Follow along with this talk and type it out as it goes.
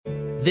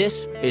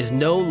This is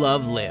Know,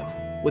 Love, Live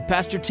with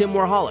Pastor Tim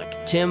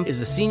Warholic. Tim is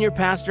the senior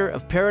pastor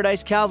of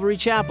Paradise Calvary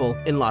Chapel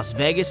in Las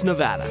Vegas,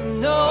 Nevada. To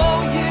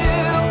know you,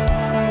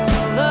 to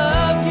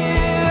love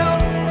you,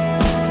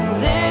 to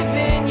live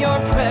in your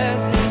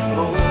presence,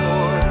 Lord.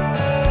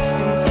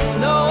 And to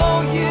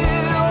know you,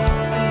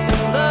 and to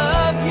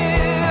love you,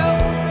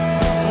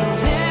 to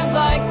live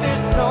like there's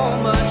so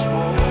much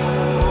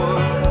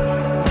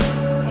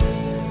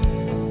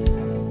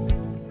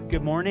more.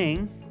 Good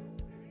morning.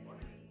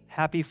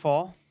 Happy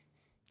fall.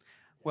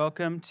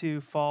 Welcome to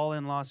fall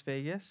in Las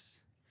Vegas.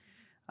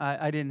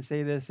 I didn't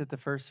say this at the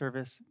first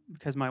service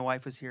because my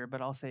wife was here,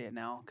 but I'll say it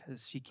now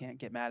because she can't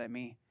get mad at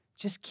me.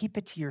 Just keep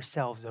it to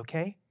yourselves,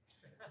 okay?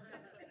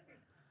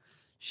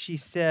 She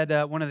said,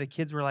 one of the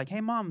kids were like,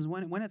 "Hey, Mom,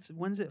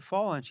 when's it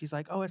fall?" And she's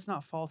like, "Oh, it's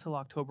not fall till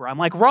October." I'm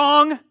like,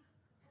 "Wrong!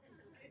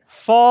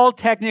 Fall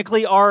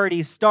technically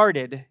already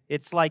started.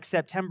 It's like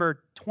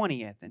September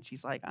 20th." And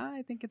she's like,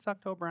 "I think it's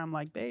October." I'm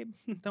like, "Babe,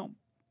 don't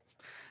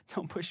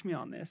push me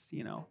on this,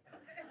 you know.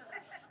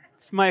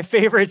 It's my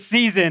favorite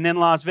season in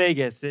Las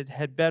Vegas. It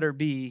had better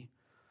be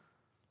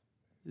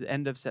the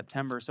end of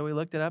September." So we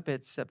looked it up.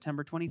 It's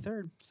September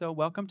 23rd. So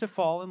welcome to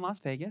fall in Las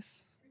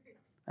Vegas.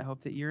 I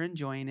hope that you're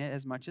enjoying it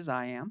as much as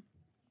I am.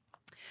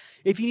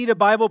 If you need a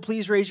Bible,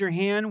 please raise your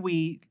hand.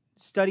 We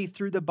study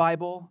through the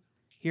Bible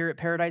here at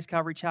Paradise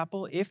Calvary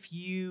Chapel. If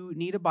you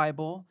need a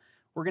Bible,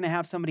 we're going to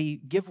have somebody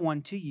give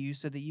one to you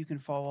so that you can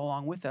follow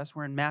along with us.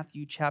 We're in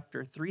Matthew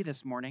chapter 3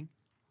 this morning.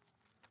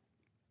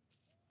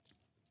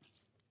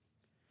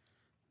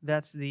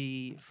 That's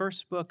the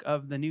first book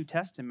of the New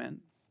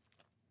Testament.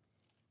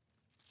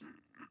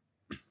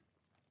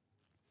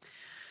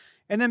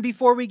 And then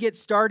before we get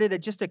started,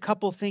 just a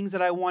couple things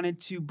that I wanted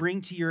to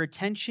bring to your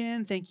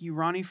attention. Thank you,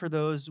 Ronnie, for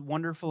those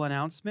wonderful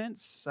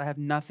announcements. I have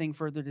nothing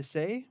further to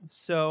say.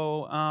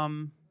 So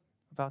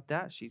about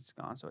that, she's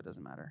gone, so it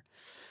doesn't matter.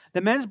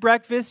 The men's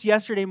breakfast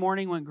yesterday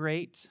morning went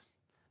great.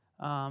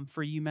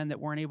 For you men that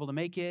weren't able to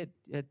make it,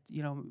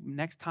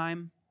 next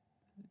time,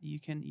 you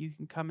can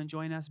come and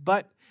join us.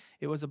 But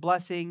it was a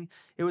blessing.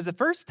 It was the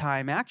first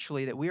time,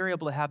 actually, that we were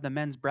able to have the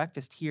men's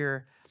breakfast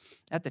here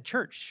at the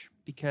church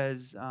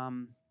because,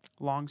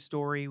 long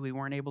story, we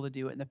weren't able to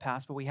do it in the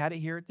past, but we had it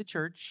here at the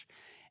church.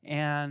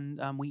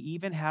 And we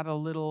even had a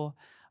little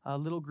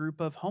group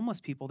of homeless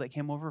people that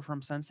came over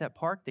from Sunset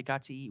Park. They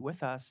got to eat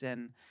with us,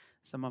 and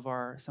some of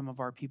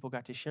our people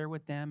got to share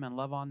with them and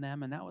love on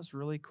them, and that was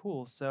really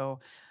cool. So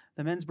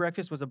the men's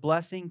breakfast was a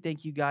blessing.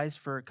 Thank you guys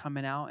for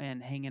coming out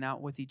and hanging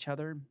out with each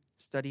other,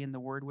 studying the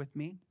Word with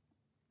me.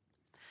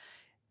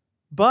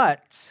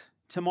 But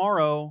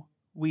tomorrow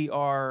we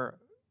are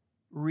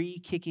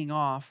re-kicking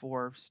off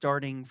or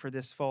starting for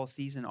this fall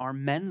season our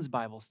men's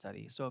Bible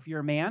study. So if you're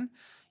a man,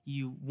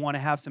 you want to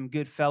have some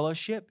good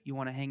fellowship, you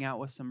want to hang out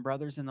with some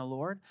brothers in the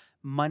Lord,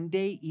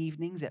 Monday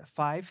evenings at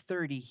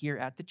 5:30 here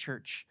at the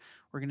church,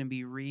 we're going to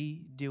be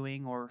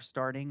redoing or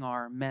starting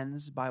our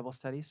men's Bible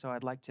study. So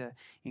I'd like to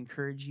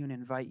encourage you and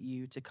invite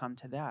you to come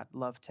to that.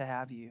 Love to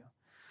have you.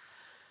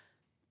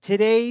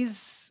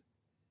 Today's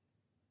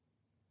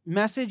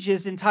message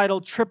is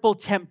entitled Triple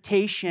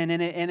Temptation,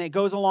 and it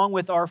goes along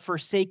with our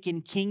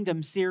Forsaken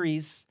Kingdom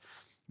series.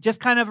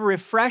 Just kind of a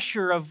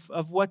refresher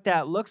of what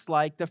that looks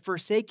like. The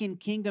Forsaken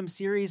Kingdom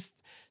series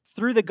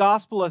through the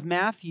Gospel of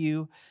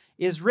Matthew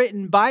is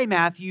written by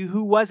Matthew,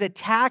 who was a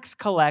tax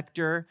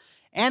collector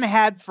and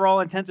had, for all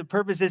intents and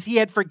purposes, he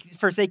had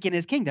forsaken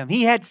his kingdom.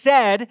 He had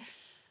said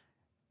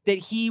that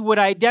he would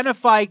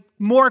identify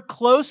more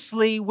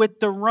closely with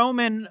the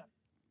Roman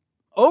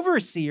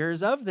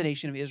overseers of the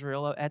nation of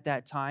Israel at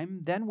that time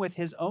than with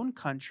his own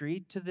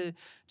country, to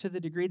the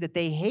degree that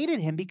they hated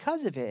him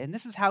because of it. And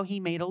this is how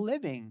he made a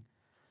living.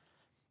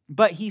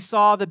 But he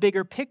saw the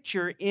bigger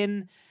picture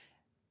in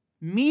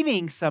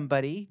meeting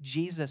somebody,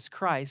 Jesus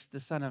Christ, the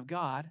Son of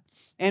God,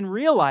 and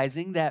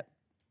realizing that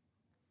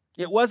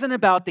it wasn't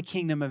about the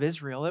kingdom of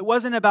Israel. It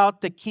wasn't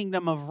about the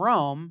kingdom of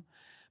Rome,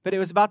 but it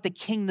was about the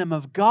kingdom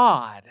of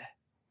God.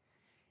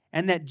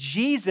 And that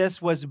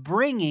Jesus was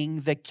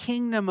bringing the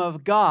kingdom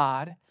of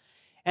God,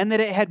 and that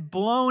it had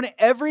blown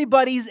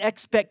everybody's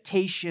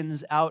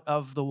expectations out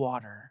of the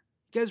water.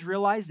 You guys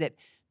realize that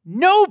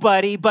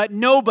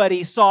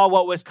nobody saw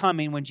what was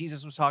coming when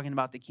Jesus was talking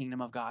about the kingdom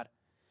of God.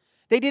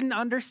 They didn't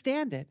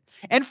understand it.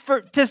 And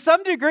to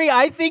some degree,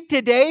 I think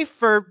today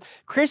for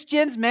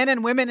Christians, men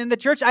and women in the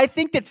church, I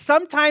think that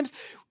sometimes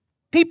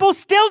people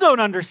still don't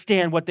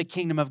understand what the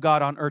kingdom of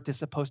God on earth is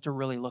supposed to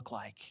really look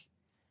like.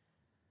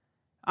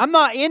 I'm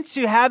not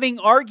into having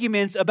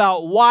arguments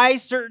about why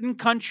certain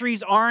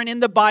countries aren't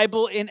in the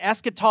Bible in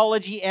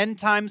eschatology, end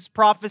times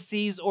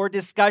prophecies, or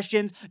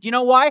discussions. Do you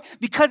know why?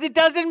 Because it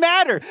doesn't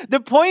matter. The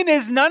point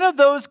is, none of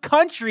those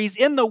countries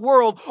in the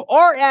world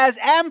are as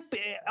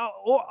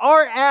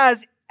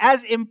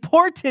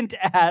important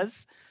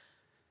as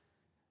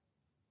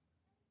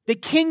the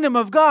kingdom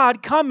of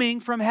God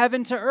coming from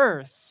heaven to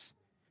earth.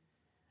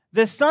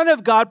 The Son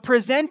of God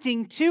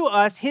presenting to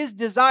us his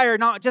desire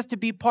not just to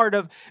be part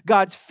of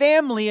God's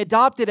family,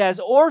 adopted as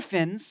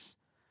orphans,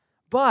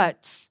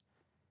 but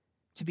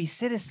to be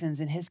citizens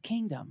in his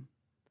kingdom.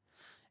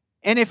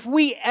 And if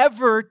we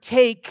ever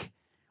take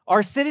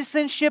our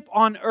citizenship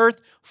on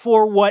earth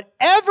for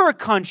whatever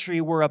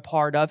country we're a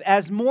part of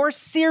as more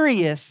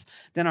serious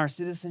than our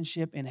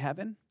citizenship in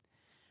heaven,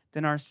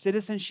 than our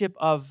citizenship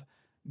of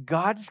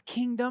God's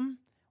kingdom,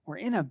 we're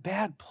in a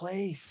bad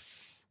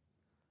place.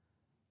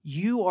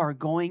 You are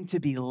going to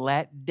be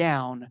let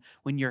down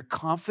when your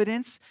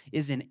confidence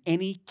is in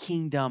any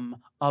kingdom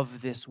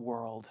of this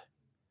world.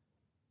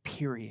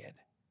 Period.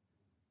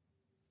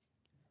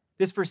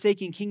 This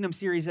Forsaken Kingdom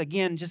series,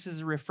 again, just as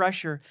a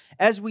refresher,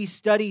 as we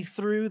study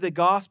through the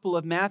Gospel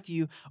of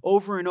Matthew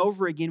over and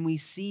over again, we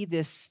see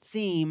this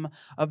theme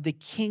of the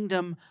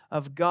kingdom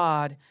of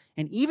God.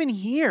 And even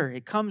here,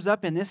 it comes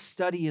up in this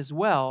study as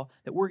well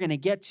that we're going to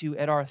get to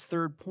at our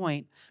third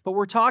point. But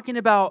we're talking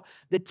about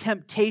the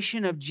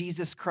temptation of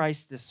Jesus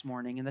Christ this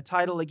morning. And the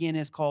title, again,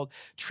 is called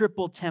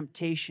Triple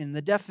Temptation.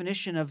 The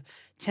definition of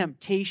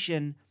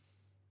temptation,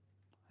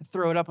 I'll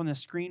throw it up on the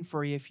screen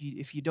for you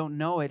if you don't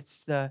know it.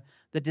 It's the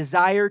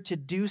desire to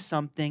do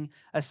something,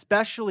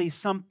 especially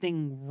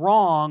something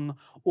wrong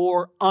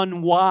or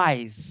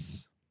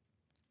unwise.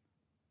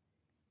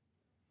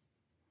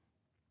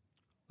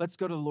 Let's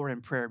go to the Lord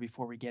in prayer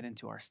before we get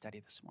into our study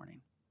this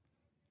morning.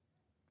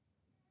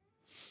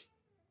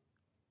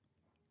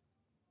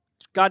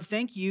 God,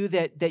 thank you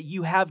that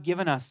you have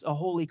given us a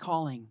holy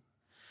calling.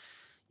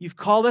 You've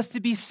called us to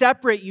be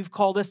separate. You've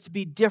called us to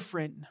be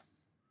different.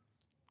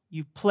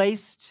 You've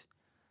placed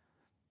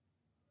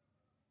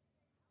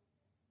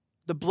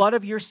the blood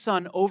of your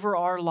Son over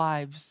our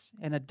lives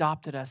and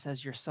adopted us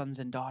as your sons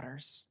and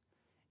daughters.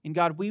 And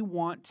God, we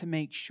want to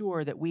make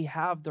sure that we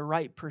have the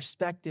right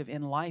perspective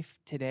in life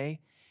today,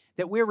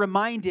 that we're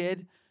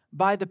reminded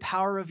by the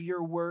power of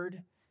your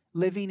word,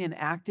 living and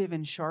active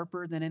and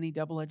sharper than any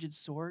double-edged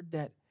sword,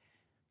 that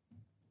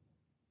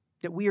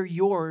we are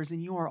yours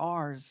and you are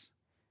ours,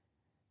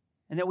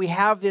 and that we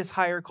have this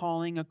higher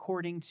calling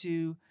according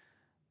to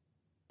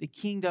the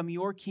kingdom,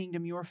 your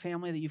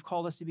family that you've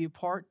called us to be a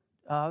part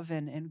of.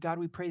 And God,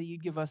 we pray that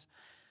you'd give us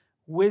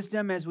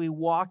wisdom as we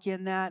walk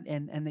in that,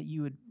 and that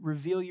you would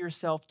reveal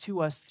yourself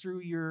to us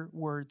through your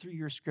word, through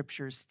your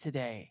scriptures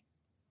today.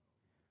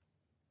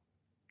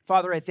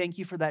 Father, I thank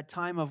you for that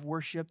time of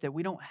worship, that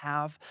we don't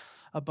have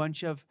a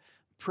bunch of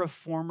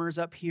performers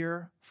up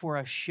here for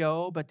a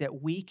show, but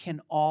that we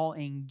can all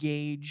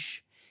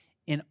engage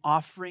in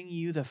offering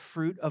you the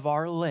fruit of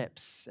our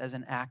lips as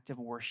an act of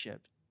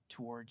worship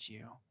towards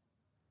you.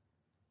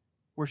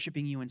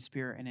 Worshiping you in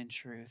spirit and in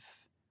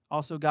truth.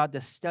 Also, God,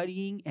 the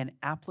studying and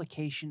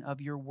application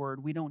of your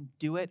word, we don't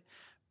do it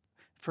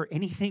for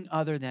anything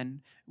other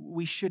than,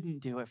 we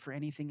shouldn't do it for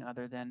anything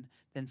other than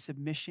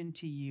submission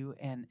to you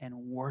and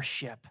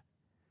worship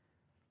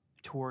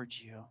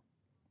towards you.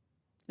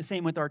 The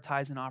same with our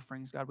tithes and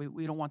offerings, God.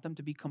 We don't want them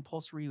to be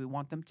compulsory. We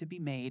want them to be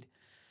made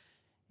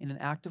in an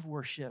act of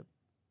worship.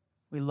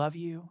 We love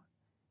you.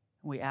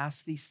 We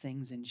ask these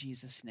things in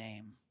Jesus'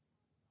 name.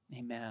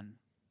 Amen.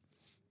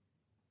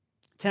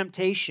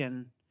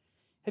 Temptation.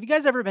 Have you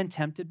guys ever been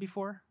tempted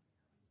before?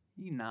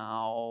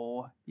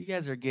 No, you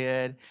guys are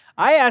good.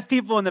 I asked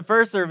people in the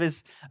first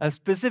service a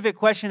specific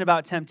question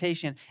about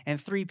temptation, and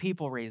 3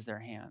 people raised their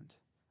hand.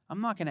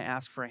 I'm not going to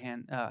ask for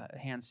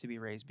hands to be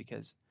raised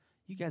because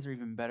you guys are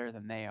even better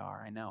than they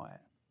are. I know it.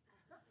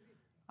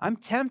 I'm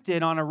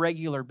tempted on a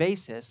regular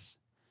basis,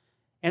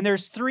 and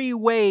there's 3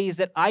 ways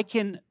that I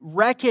can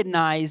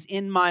recognize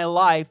in my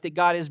life that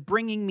God is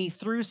bringing me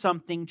through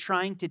something,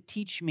 trying to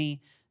teach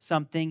me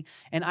something.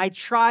 And I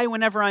try,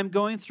 whenever I'm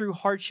going through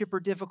hardship or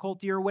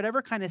difficulty or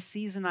whatever kind of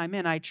season I'm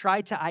in, I try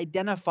to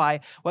identify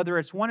whether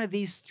it's one of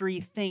these 3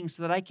 things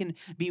so that I can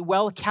be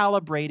well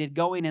calibrated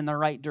going in the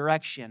right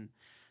direction.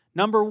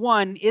 Number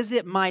 1, is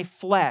it my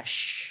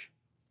flesh?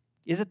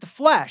 Is it the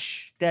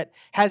flesh that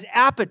has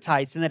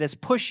appetites and that is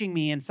pushing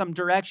me in some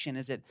direction?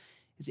 Is it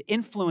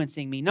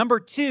influencing me? Number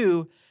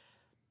 2,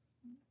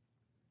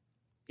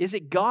 is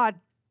it God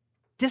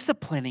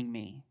disciplining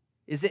me?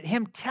 Is it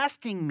Him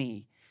testing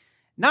me?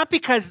 Not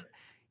because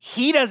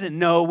He doesn't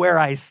know where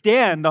I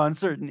stand on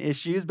certain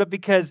issues, but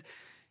because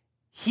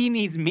He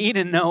needs me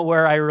to know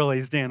where I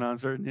really stand on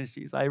certain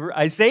issues.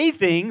 I say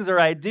things or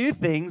I do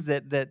things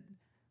that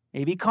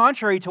may be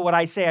contrary to what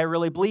I say I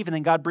really believe, and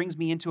then God brings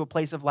me into a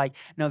place of like,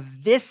 no,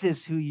 this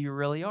is who you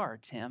really are,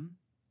 Tim.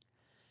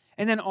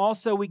 And then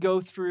also we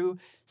go through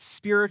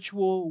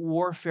spiritual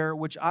warfare,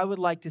 which I would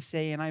like to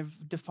say, and I've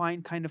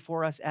defined kind of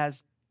for us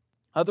as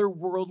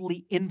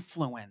otherworldly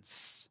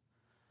influence.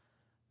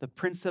 The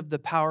prince of the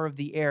power of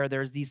the air.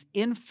 There's these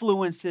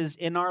influences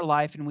in our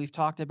life, and we've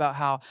talked about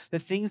how the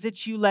things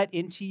that you let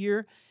into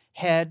your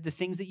head, the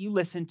things that you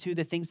listen to,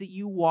 the things that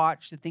you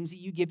watch, the things that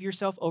you give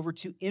yourself over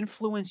to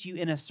influence you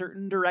in a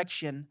certain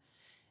direction.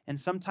 And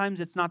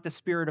sometimes it's not the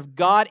Spirit of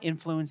God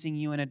influencing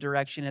you in a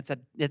direction,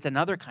 it's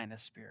another kind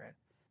of spirit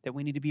that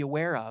we need to be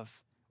aware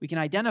of. We can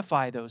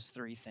identify those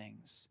 3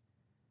 things.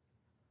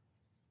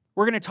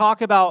 We're going to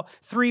talk about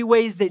 3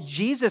 ways that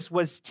Jesus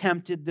was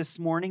tempted this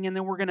morning, and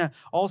then we're going to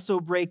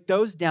also break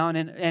those down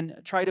and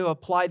try to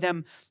apply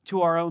them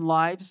to our own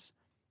lives.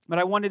 But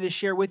I wanted to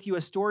share with you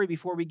a story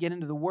before we get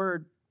into the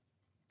Word.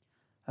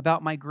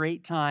 about my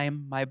great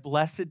time, my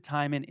blessed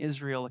time in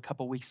Israel a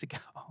couple weeks ago.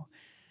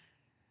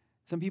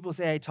 Some people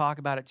say I talk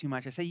about it too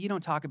much. I say, you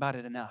don't talk about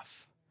it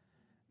enough.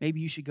 Maybe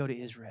you should go to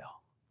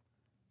Israel.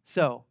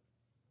 So,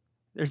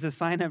 there's a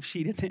sign-up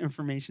sheet at the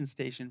information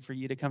station for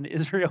you to come to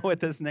Israel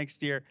with us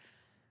next year,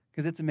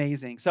 because it's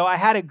amazing. So I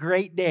had a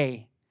great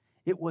day.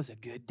 It was a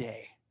good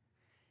day.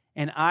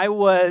 And I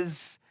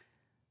was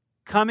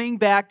coming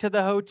back to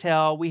the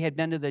hotel. We had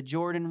been to the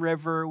Jordan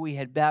River. We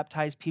had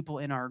baptized people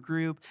in our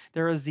group.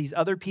 There was these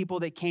other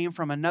people that came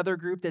from another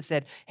group that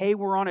said, hey,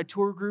 we're on a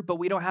tour group, but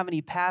we don't have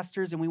any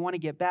pastors and we want to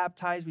get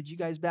baptized. Would you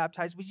guys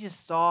baptize? We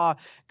just saw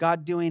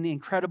God doing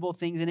incredible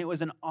things, and it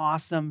was an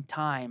awesome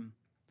time.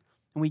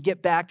 And we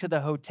get back to the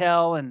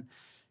hotel and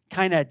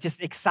kind of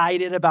just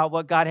excited about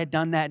what God had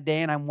done that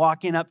day. And I'm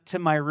walking up to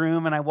my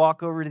room and I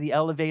walk over to the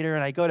elevator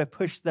and I go to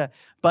push the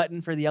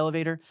button for the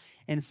elevator.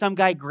 And some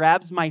guy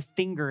grabs my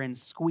finger and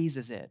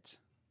squeezes it.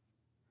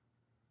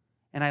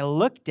 And I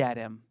looked at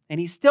him and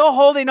he's still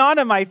holding on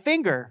to my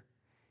finger.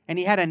 And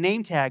he had a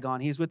name tag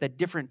on. He was with a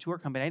different tour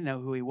company. I didn't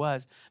know who he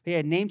was. But he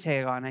had a name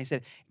tag on. And I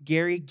said,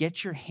 Gary,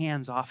 get your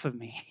hands off of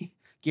me.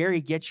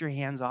 Gary, get your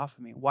hands off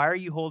of me. Why are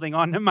you holding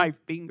on to my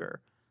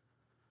finger?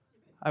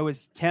 I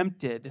was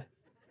tempted.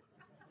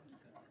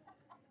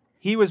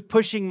 He was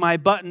pushing my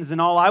buttons,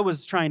 and all I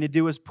was trying to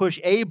do was push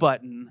a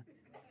button.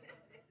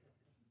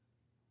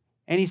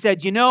 And he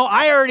said,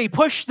 I already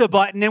pushed the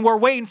button, and we're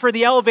waiting for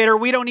the elevator.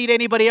 We don't need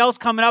anybody else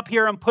coming up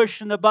here and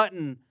pushing the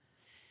button.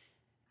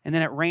 And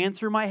then it ran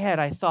through my head.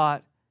 I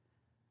thought,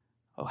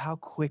 oh, how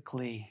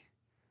quickly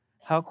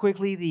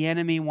the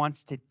enemy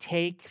wants to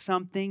take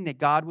something that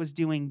God was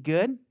doing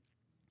good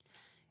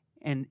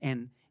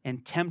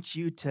and tempt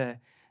you to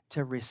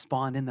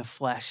respond in the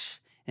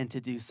flesh and to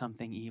do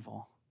something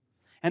evil.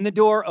 And the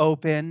door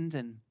opened,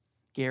 and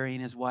Gary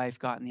and his wife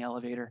got in the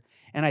elevator.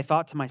 And I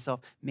thought to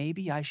myself,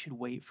 maybe I should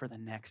wait for the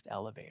next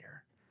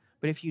elevator.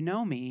 But if you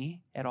know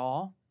me at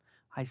all,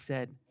 I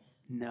said,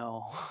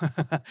 no.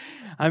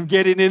 I'm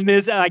getting in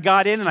this. And I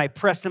got in, and I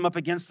pressed him up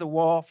against the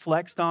wall,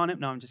 flexed on him.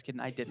 No, I'm just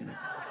kidding. I didn't.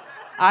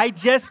 I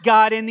just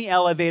got in the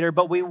elevator,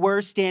 but we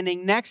were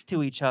standing next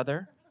to each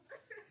other.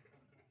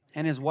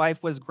 And his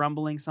wife was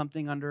grumbling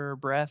something under her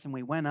breath, and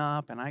we went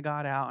up, and I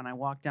got out, and I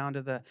walked down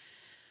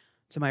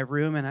to my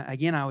room, and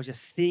again, I was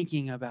just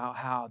thinking about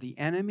how the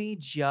enemy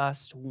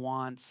just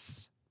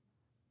wants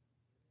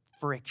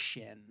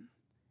friction,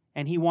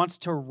 and he wants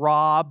to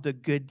rob the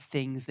good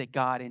things that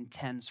God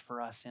intends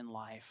for us in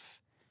life.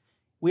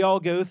 We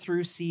all go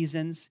through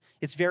seasons.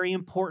 It's very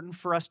important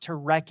for us to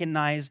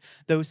recognize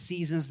those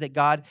seasons that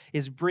God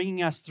is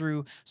bringing us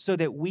through so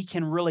that we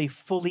can really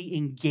fully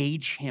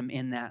engage him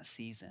in that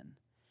season.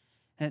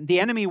 And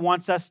the enemy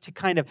wants us to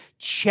kind of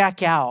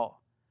check out.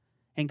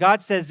 And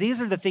God says,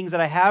 these are the things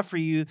that I have for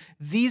you.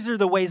 These are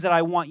the ways that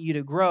I want you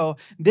to grow.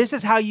 This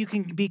is how you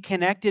can be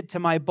connected to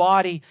my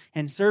body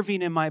and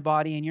serving in my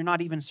body. And you're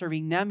not even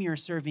serving them, you're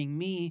serving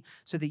me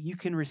so that you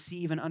can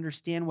receive and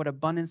understand what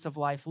abundance of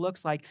life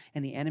looks like.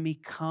 And the enemy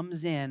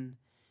comes in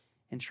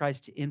and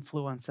tries to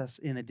influence us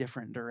in a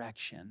different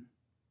direction.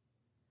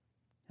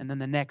 And then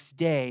the next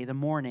day, the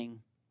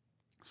morning,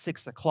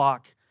 6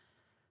 o'clock,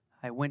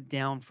 I went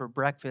down for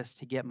breakfast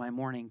to get my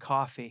morning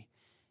coffee.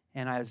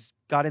 And I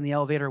got in the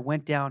elevator,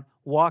 went down,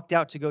 walked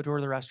out to go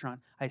toward the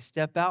restaurant. I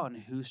step out,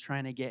 and who's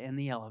trying to get in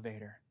the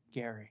elevator?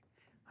 Gary.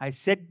 I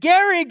said,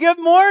 Gary, good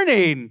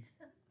morning.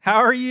 How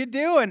are you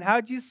doing?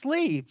 How'd you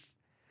sleep?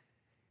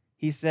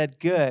 He said,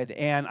 good.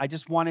 And I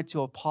just wanted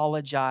to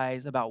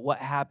apologize about what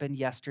happened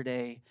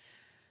yesterday.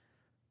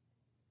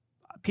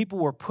 People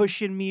were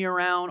pushing me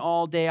around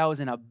all day. I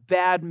was in a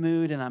bad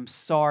mood, and I'm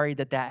sorry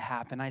that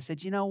happened. I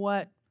said, you know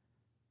what?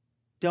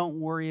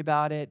 Don't worry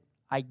about it.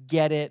 I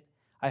get it.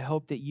 I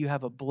hope that you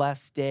have a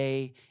blessed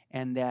day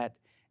and that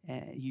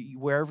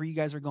wherever you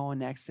guys are going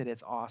next, that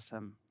it's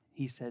awesome.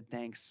 He said,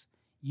 thanks.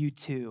 You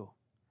too.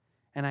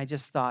 And I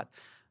just thought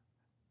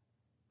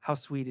how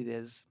sweet it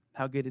is,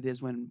 how good it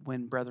is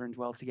when brethren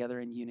dwell together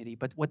in unity.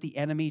 But what the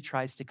enemy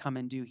tries to come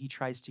and do, he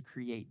tries to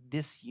create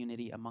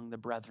disunity among the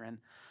brethren,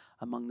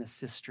 among the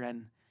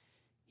sistren.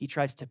 He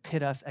tries to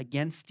pit us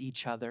against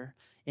each other.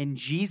 And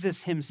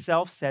Jesus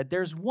himself said,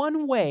 there's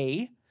one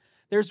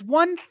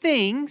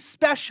thing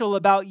special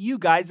about you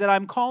guys that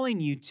I'm calling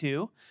you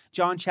to,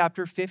 John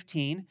chapter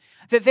 15,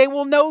 that they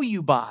will know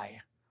you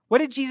by. What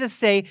did Jesus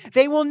say?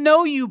 They will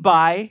know you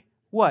by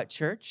what,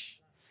 church?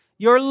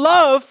 Your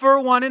love for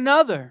one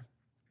another.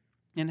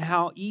 And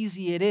how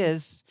easy it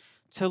is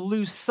to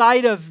lose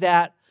sight of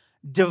that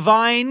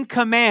divine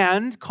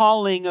command,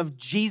 calling of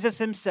Jesus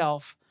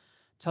himself,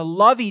 to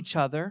love each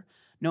other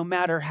no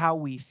matter how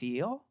we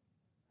feel.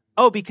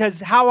 Oh,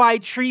 because how I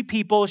treat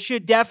people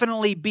should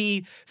definitely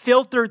be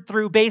filtered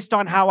through based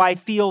on how I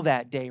feel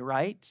that day,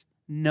 right?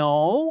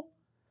 No.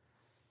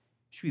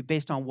 It should be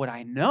based on what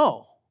I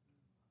know,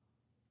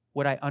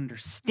 what I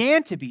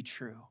understand to be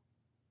true.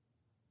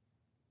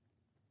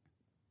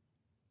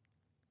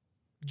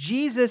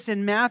 Jesus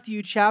in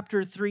Matthew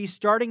chapter 3,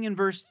 starting in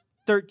verse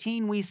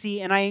 13, we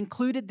see, and I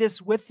included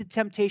this with the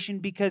temptation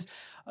because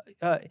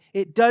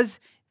it does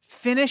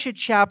finish a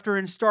chapter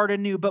and start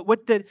anew. But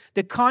with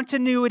the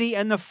continuity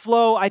and the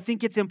flow, I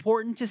think it's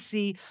important to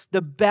see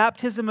the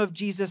baptism of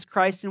Jesus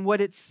Christ and what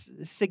its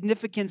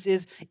significance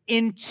is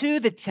into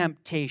the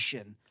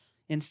temptation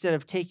instead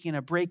of taking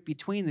a break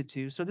between the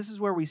two. So this is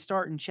where we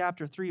start in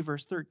chapter 3,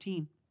 verse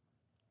 13.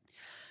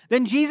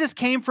 Then Jesus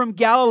came from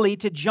Galilee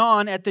to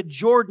John at the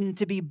Jordan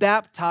to be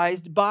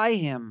baptized by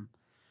him.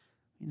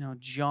 You know,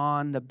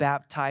 John the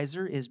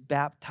baptizer is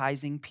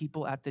baptizing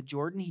people at the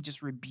Jordan. He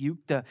just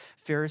rebuked the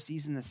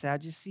Pharisees and the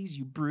Sadducees,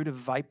 you brood of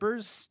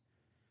vipers,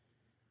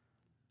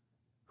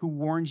 who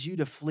warns you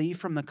to flee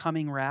from the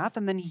coming wrath.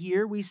 And then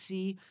here we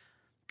see,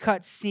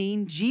 cut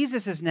scene,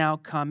 Jesus is now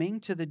coming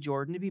to the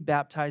Jordan to be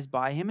baptized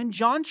by him. And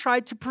John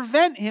tried to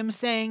prevent him,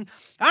 saying,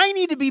 I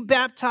need to be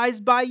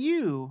baptized by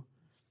you.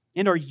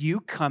 And are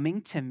you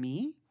coming to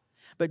me?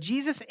 But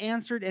Jesus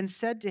answered and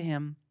said to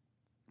him,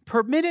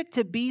 permit it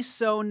to be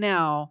so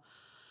now,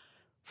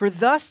 for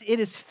thus it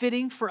is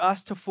fitting for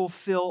us to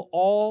fulfill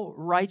all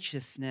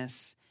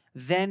righteousness.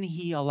 Then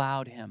he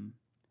allowed him.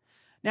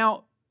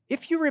 Now,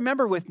 if you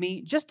remember with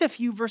me, just a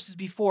few verses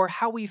before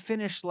how we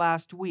finished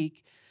last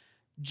week,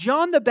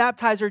 John the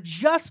Baptizer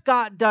just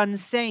got done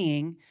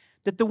saying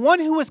that the one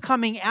who was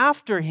coming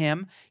after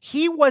him,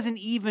 he wasn't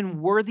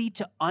even worthy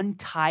to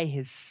untie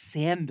his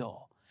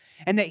sandal,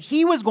 and that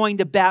he was going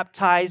to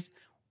baptize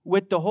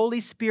with the Holy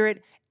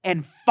Spirit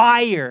and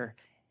fire.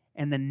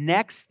 And the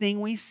next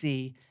thing we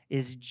see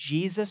is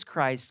Jesus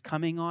Christ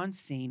coming on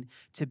scene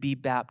to be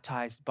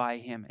baptized by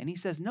him. And he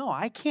says, no,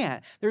 I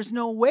can't. There's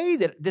no way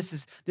that this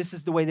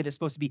is the way that it's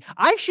supposed to be.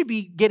 I should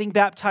be getting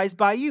baptized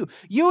by you.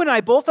 You and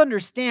I both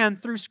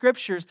understand through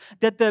scriptures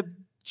that the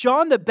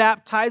John the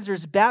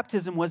Baptizer's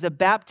baptism was a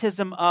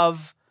baptism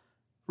of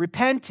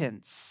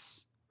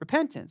repentance.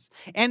 Repentance.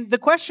 And the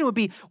question would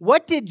be,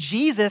 what did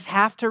Jesus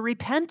have to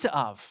repent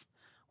of?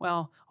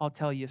 Well, I'll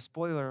tell you,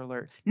 spoiler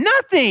alert,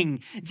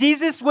 nothing.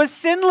 Jesus was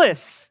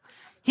sinless.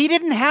 He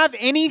didn't have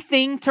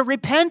anything to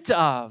repent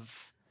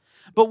of.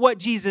 But what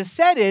Jesus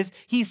said is,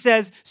 he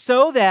says,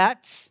 so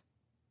that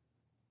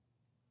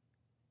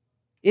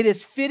it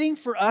is fitting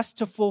for us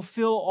to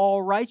fulfill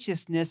all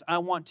righteousness, I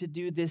want to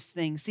do this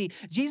thing. See,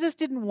 Jesus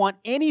didn't want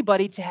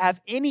anybody to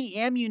have any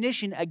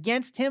ammunition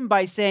against him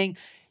by saying,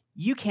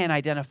 you can't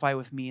identify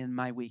with me in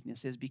my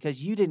weaknesses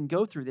because you didn't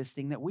go through this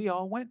thing that we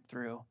all went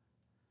through.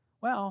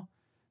 Well,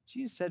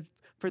 Jesus said,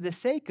 for the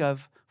sake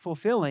of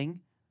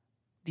fulfilling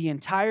the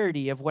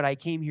entirety of what I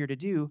came here to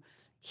do,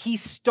 he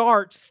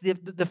starts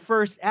the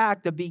first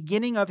act, the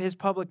beginning of his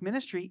public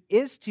ministry,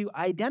 is to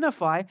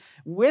identify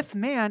with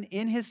man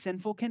in his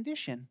sinful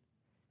condition.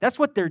 That's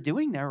what they're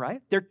doing there,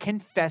 right? They're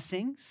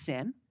confessing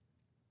sin.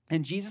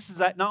 And Jesus is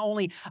not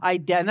only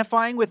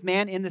identifying with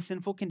man in the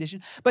sinful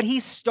condition, but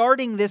he's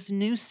starting this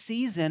new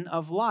season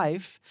of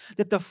life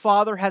that the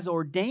Father has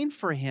ordained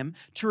for him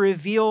to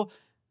reveal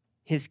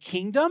his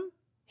kingdom,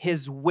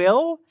 his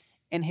will,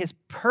 and his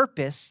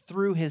purpose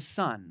through his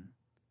Son.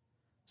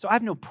 So I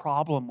have no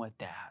problem with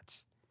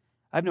that.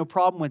 I have no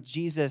problem with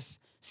Jesus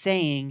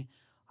saying,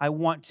 I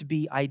want to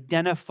be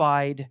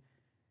identified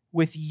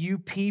with you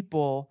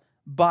people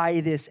by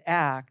this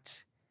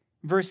act.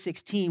 Verse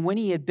 16, when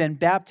he had been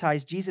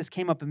baptized, Jesus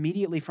came up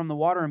immediately from the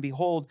water, and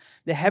behold,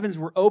 the heavens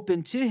were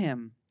opened to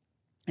him.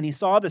 And he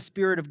saw the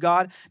Spirit of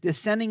God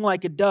descending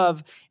like a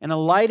dove and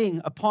alighting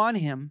upon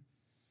him.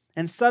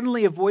 And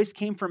suddenly a voice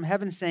came from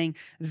heaven saying,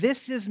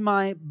 this is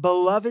my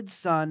beloved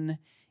Son,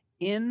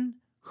 in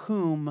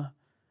whom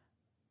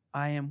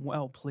I am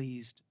well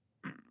pleased.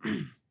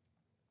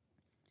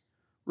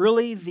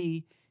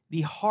 Really,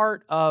 the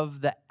heart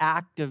of the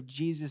act of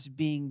Jesus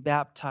being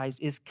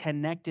baptized is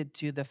connected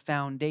to the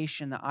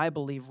foundation that I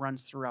believe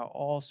runs throughout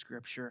all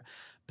Scripture,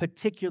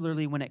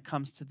 particularly when it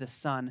comes to the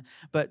Son.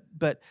 But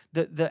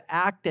the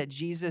act that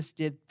Jesus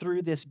did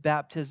through this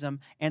baptism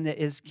and that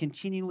is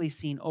continually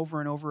seen over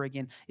and over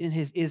again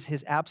is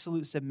his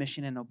absolute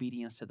submission and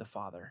obedience to the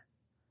Father.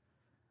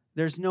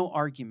 There's no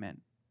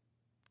argument.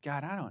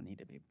 God, I don't need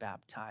to be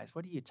baptized.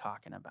 What are you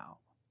talking about?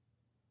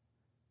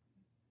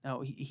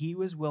 No, he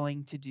was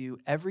willing to do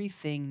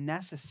everything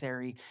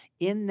necessary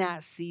in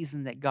that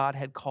season that God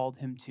had called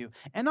him to.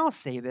 And I'll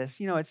say this,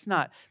 it's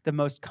not the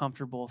most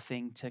comfortable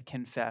thing to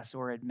confess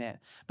or admit,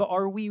 but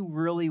are we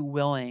really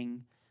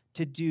willing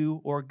to do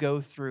or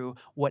go through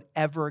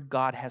whatever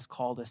God has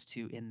called us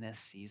to in this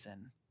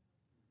season?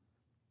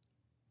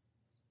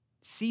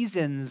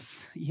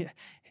 Seasons,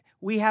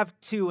 we have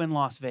 2 in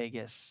Las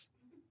Vegas.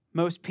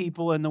 Most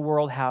people in the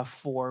world have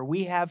 4.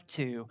 We have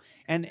 2.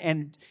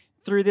 And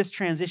through this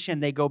transition,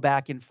 they go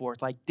back and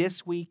forth. Like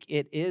this week,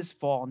 it is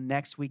fall.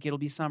 Next week, it'll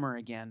be summer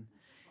again,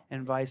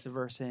 and vice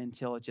versa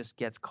until it just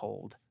gets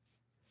cold.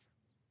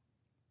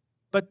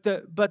 But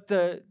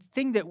the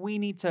thing that we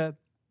need to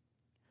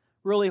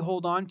really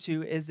hold on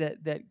to is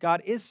that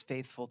God is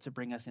faithful to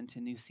bring us into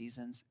new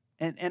seasons,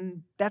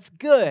 and that's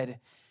good.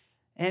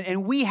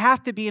 And we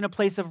have to be in a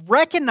place of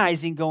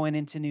recognizing going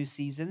into new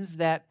seasons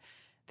that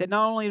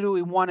not only do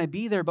we want to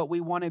be there, but we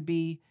want to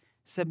be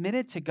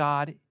submitted to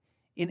God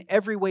in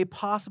every way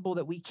possible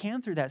that we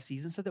can through that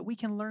season so that we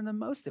can learn the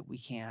most that we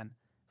can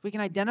We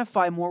can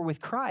identify more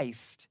with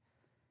Christ.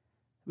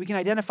 We can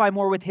identify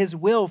more with His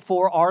will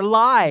for our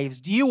lives.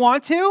 Do you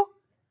want to?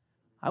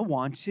 I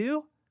want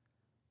to.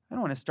 I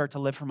don't want to start to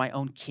live for my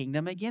own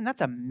kingdom again.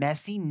 That's a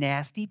messy,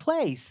 nasty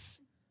place.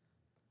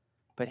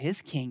 But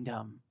His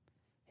kingdom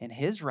and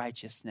His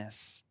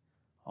righteousness,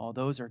 all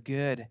those are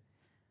good.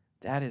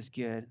 That is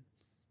good.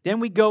 Then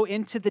we go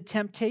into the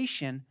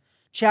temptation.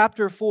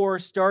 Chapter 4,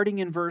 starting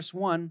in verse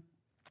 1.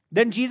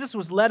 Then Jesus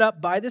was led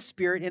up by the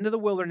Spirit into the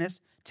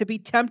wilderness to be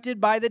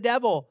tempted by the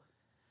devil.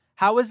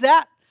 How was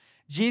that?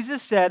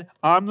 Jesus said,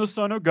 I'm the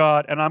Son of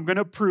God, and I'm going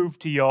to prove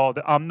to y'all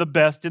that I'm the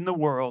best in the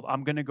world.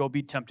 I'm going to go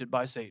be tempted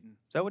by Satan.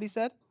 Is that what He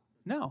said?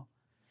 No.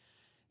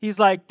 He's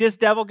like, this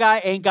devil guy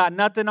ain't got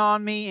nothing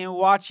on me, and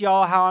watch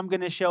y'all how I'm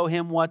going to show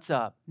him what's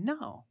up.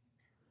 No.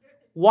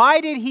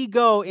 Why did He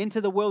go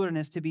into the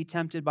wilderness to be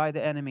tempted by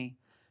the enemy?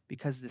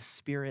 Because the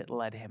Spirit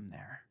led Him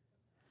there.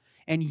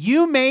 And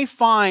you may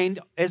find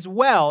as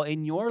well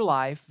in your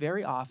life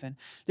very often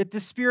that the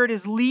Spirit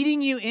is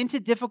leading you into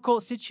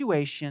difficult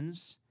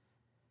situations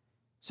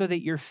so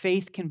that your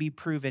faith can be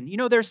proven. You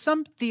know, there's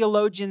some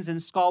theologians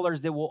and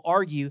scholars that will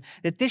argue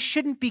that this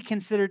shouldn't be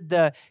considered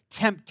the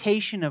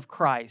temptation of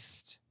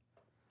Christ,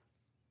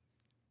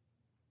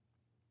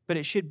 but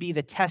it should be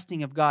the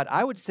testing of God.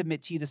 I would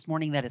submit to you this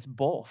morning that it's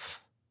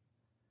both.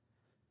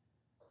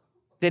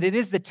 That it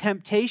is the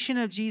temptation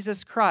of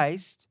Jesus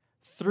Christ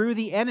through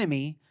the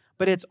enemy,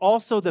 but it's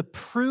also the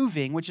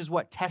proving, which is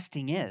what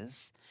testing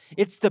is.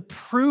 It's the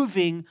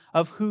proving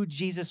of who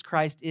Jesus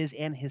Christ is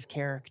and His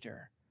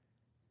character.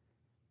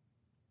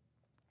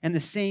 And the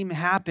same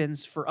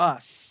happens for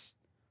us.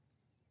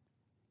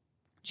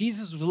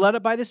 Jesus was led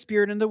up by the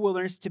Spirit in the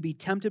wilderness to be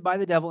tempted by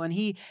the devil, and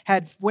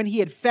when he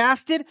had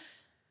fasted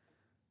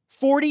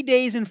 40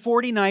 days and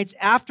 40 nights,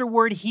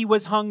 afterward he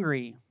was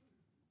hungry.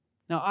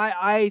 Now,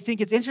 I think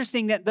it's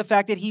interesting that the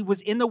fact that he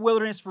was in the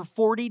wilderness for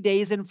 40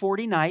 days and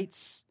 40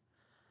 nights,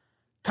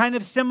 kind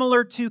of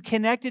similar to,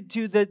 connected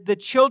to the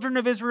children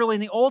of Israel in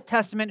the Old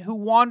Testament who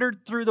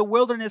wandered through the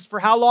wilderness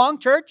for how long,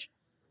 church?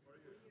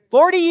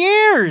 40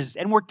 years,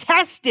 and were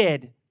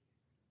tested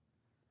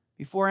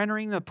before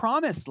entering the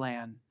promised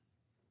land.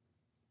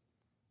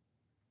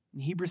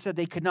 And Hebrews said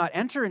they could not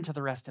enter into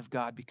the rest of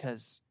God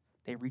because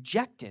they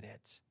rejected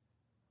it.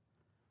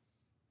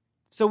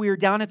 So we were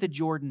down at the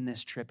Jordan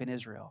this trip in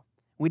Israel.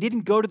 We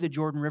didn't go to the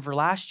Jordan River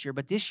last year,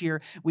 but this year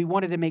we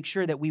wanted to make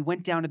sure that we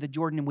went down to the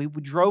Jordan, and we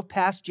drove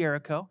past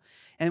Jericho,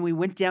 and we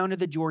went down to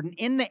the Jordan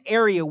in the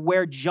area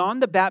where John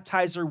the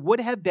Baptizer would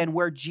have been,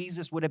 where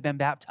Jesus would have been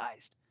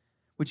baptized,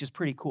 which is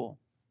pretty cool.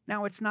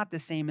 Now, it's not the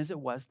same as it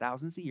was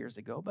thousands of years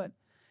ago, but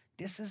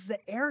this is the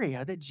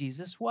area that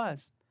Jesus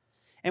was.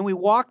 And we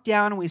walked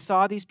down and we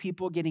saw these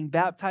people getting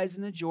baptized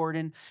in the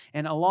Jordan.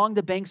 And along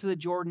the banks of the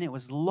Jordan, it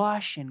was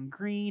lush and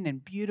green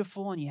and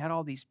beautiful. And you had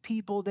all these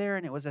people there,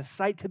 and it was a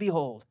sight to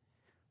behold.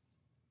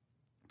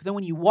 But then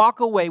when you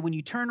walk away, when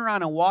you turn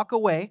around and walk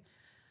away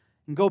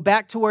and go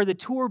back to where the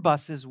tour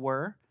buses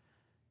were,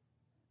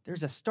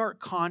 there's a stark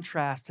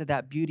contrast to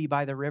that beauty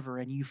by the river.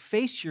 And you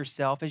face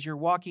yourself as you're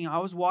walking. I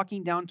was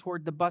walking down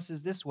toward the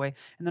buses this way.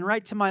 And then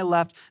right to my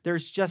left,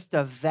 there's just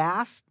a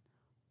vast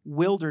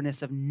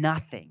wilderness of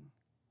nothing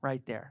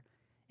right there.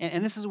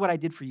 And this is what I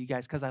did for you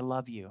guys because I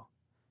love you.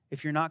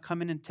 If you're not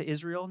coming into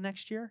Israel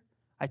next year,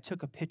 I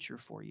took a picture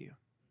for you.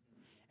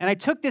 And I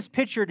took this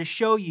picture to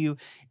show you.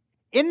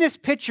 In this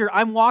picture,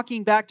 I'm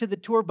walking back to the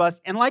tour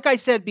bus. And like I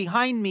said,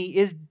 behind me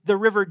is the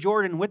River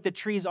Jordan with the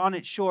trees on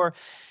its shore.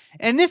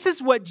 And this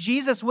is what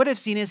Jesus would have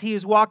seen as He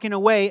was walking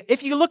away.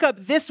 If you look up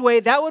this way,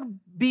 that would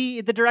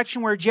be the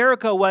direction where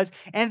Jericho was.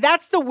 And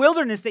that's the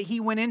wilderness that He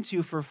went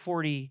into for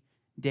 40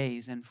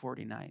 days and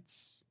 40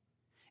 nights.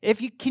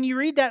 Can you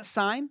read that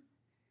sign?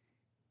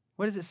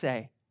 What does it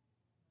say?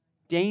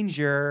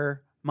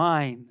 Danger,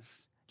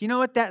 mines. Do you know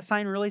what that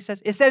sign really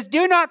says? It says,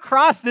 do not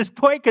cross this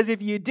point, because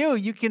if you do,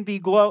 you can be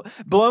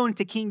blown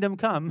to kingdom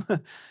come.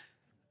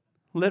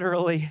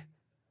 Literally.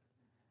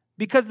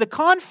 Because the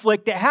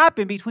conflict that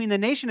happened between the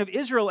nation of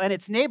Israel and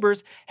its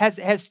neighbors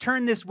has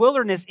turned this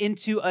wilderness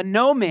into a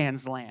no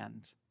man's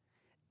land.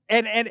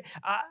 And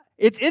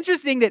it's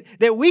interesting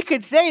that we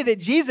could say that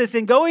Jesus,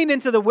 in going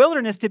into the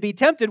wilderness to be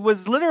tempted,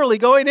 was literally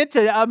going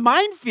into a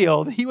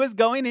minefield. He was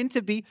going in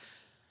to be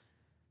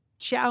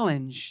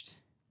challenged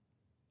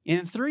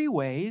in 3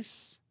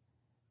 ways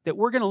that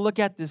we're going to look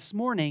at this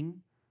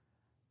morning,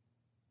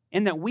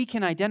 and that we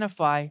can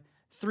identify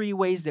 3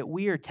 ways that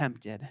we are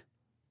tempted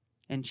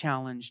and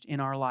challenged in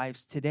our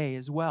lives today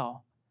as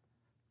well.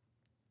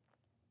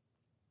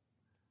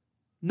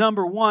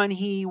 Number 1,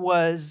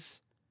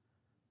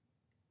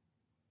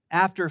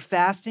 after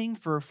fasting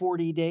for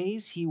 40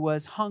 days, he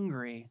was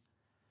hungry.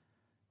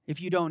 If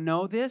you don't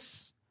know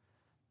this,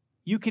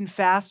 you can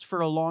fast for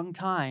a long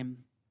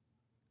time.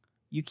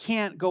 You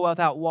can't go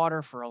without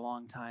water for a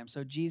long time.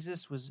 So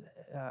Jesus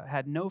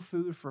had no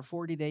food for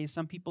 40 days.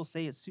 Some people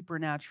say it's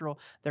supernatural.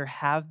 There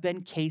have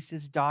been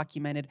cases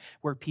documented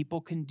where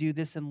people can do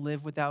this and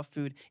live without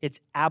food. It's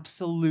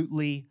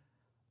absolutely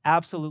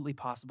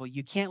possible.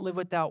 You can't live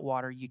without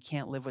water. You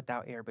can't live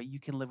without air, but you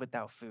can live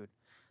without food.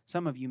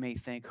 Some of you may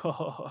think,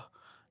 oh,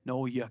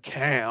 no, you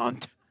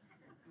can't.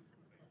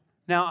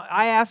 Now,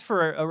 I asked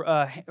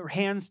for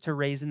hands to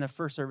raise in the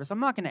first service. I'm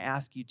not going to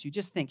ask you to.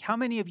 Just think, how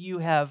many of you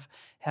have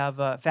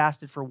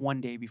fasted for 1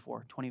 day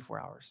before,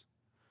 24 hours?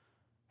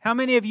 How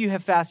many of you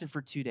have fasted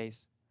for 2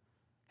 days?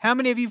 How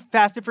many of you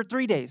fasted for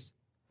 3 days?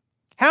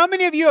 How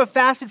many of you have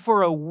fasted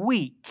for a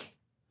week?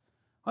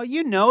 Well,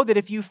 you know that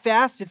if you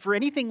fasted for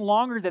anything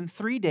longer than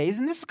 3 days,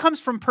 and this comes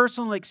from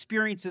personal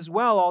experience as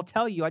well, I'll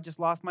tell you, I just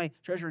lost my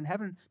treasure in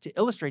heaven to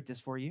illustrate this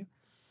for you,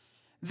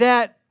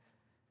 that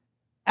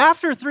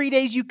after 3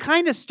 days, you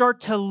kind of start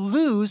to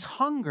lose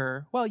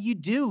hunger. Well, you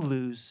do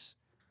lose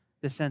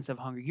the sense of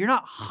hunger. You're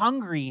not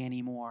hungry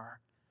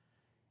anymore.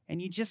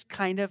 And you just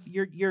kind of,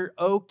 you're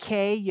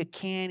okay, you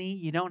can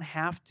eat, you don't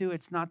have to,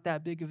 it's not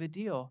that big of a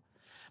deal.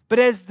 But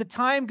as the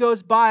time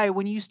goes by,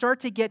 when you start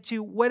to get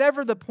to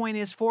whatever the point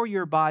is for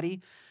your body,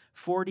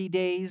 40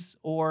 days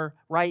or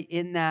right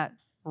in that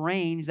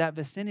range, that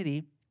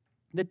vicinity,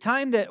 the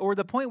time that, or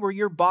the point where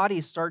your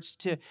body starts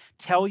to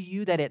tell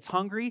you that it's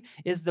hungry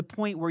is the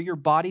point where your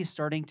body's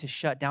starting to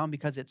shut down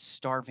because it's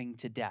starving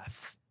to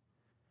death.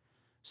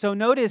 So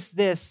notice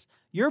this,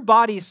 your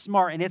body's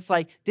smart and it's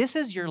like, this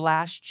is your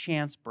last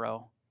chance,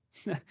 bro.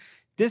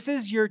 This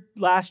is your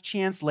last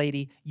chance,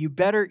 lady. You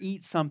better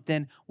eat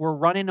something. We're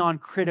running on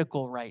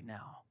critical right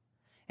now.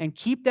 And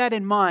keep that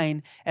in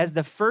mind as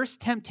the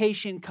first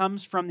temptation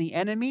comes from the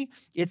enemy,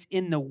 it's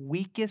in the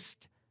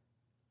weakest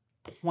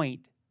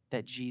point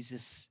that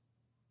Jesus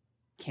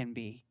can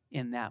be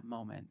in that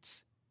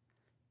moment.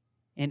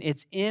 And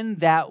it's in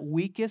that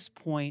weakest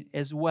point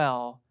as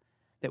well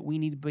that we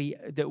need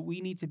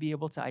to be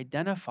able to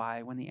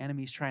identify when the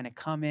enemy's trying to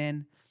come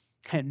in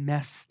and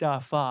mess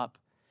stuff up,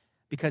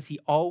 because he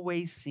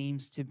always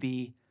seems to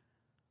be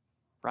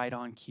right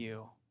on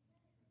cue.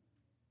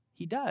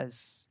 He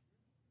does.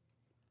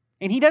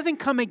 And he doesn't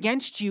come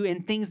against you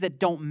in things that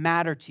don't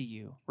matter to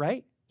you,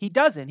 right? He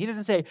doesn't. He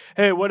doesn't say,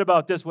 hey, what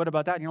about this? What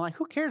about that? And you're like,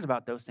 who cares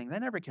about those things? I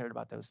never cared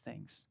about those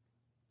things.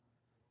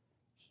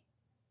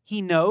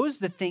 He knows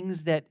the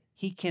things that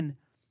he can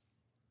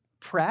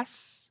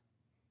press.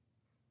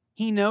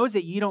 He knows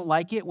that you don't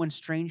like it when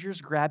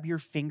strangers grab your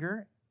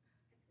finger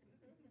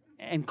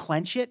and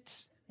clench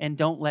it and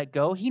don't let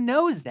go. He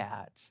knows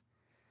that.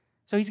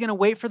 So he's going to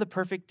wait for the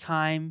perfect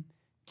time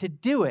to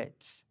do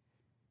it,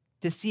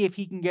 to see if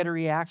he can get a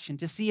reaction,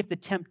 to see if the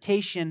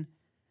temptation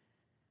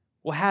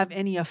will have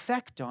any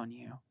effect on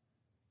you.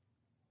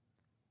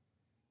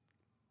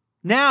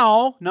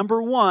 Now, number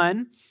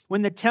one,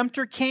 when the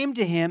tempter came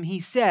to him,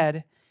 he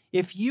said,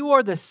 if you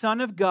are the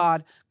Son of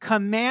God,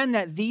 command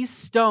that these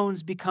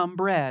stones become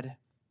bread.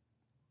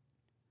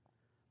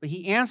 But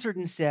he answered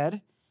and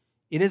said,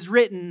 it is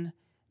written,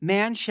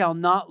 man shall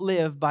not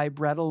live by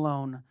bread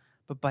alone,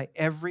 but by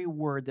every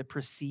word that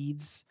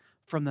proceeds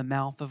from the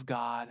mouth of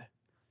God.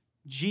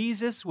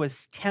 Jesus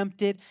was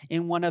tempted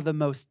in one of the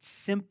most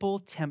simple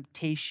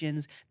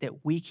temptations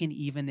that we can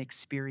even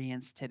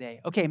experience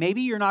today. Okay,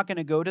 maybe you're not going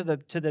to go to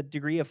the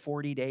degree of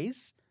 40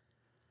 days,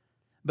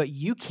 but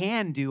you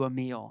can do a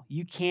meal.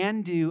 You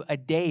can do a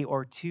day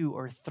or 2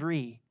 or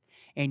 3.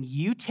 And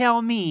you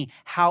tell me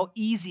how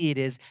easy it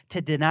is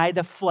to deny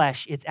the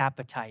flesh its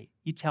appetite.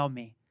 You tell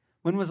me.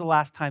 When was the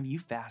last time you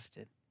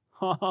fasted?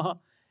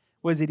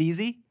 Was it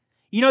easy?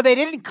 You know, they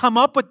didn't come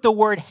up with the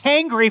word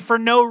hangry for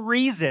no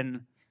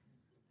reason.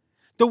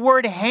 The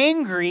word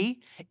hangry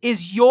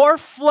is your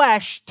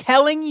flesh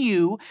telling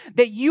you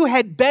that you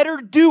had better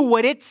do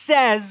what it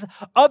says,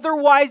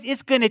 otherwise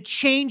it's going to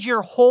change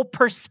your whole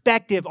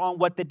perspective on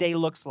what the day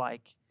looks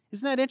like.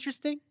 Isn't that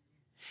interesting?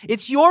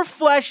 It's your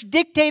flesh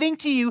dictating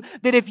to you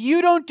that if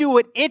you don't do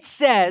what it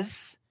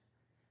says,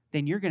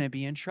 then you're going to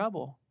be in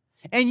trouble.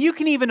 And you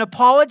can even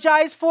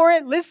apologize for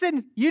it.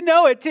 Listen, you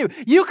know it too.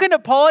 You can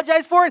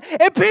apologize for it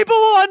and people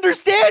will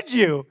understand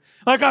you.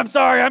 Like, I'm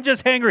sorry, I'm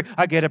just hangry.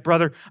 I get it,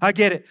 brother. I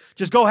get it.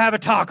 Just go have a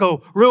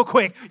taco real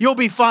quick. You'll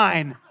be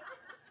fine.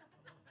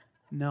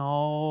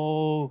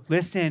 No,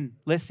 listen.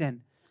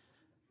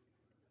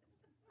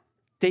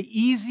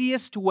 The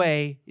easiest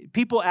way,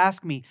 people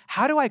ask me,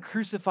 how do I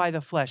crucify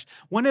the flesh?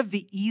 One of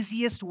the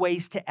easiest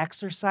ways to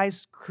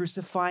exercise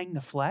crucifying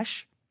the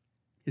flesh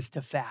is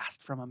to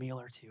fast from a meal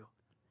or two.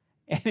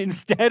 And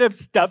instead of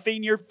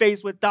stuffing your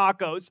face with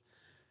tacos,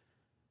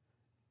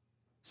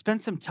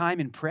 spend some time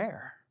in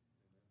prayer,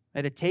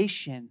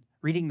 meditation,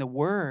 reading the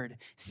word,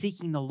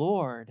 seeking the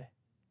Lord.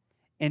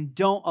 And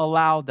don't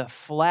allow the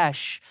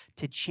flesh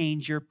to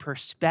change your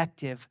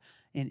perspective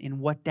in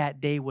what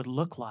that day would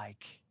look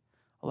like.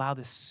 Allow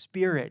the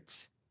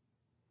Spirit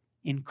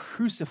in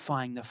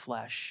crucifying the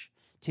flesh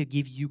to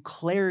give you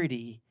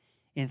clarity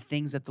in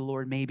things that the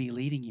Lord may be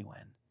leading you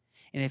in.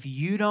 And if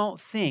you don't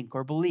think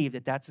or believe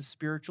that that's a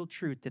spiritual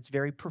truth that's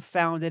very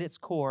profound at its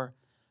core,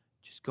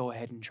 just go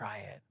ahead and try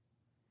it.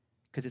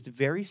 Because it's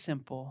very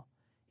simple.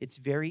 It's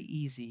very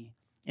easy.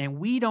 And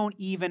we don't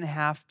even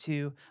have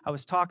to. I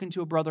was talking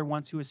to a brother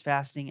once who was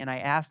fasting, and I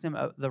asked him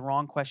the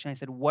wrong question. I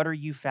said, what are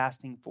you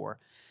fasting for?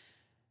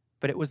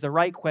 But it was the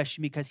right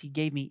question because he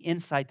gave me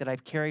insight that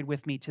I've carried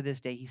with me to this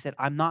day. He said,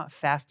 I'm not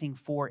fasting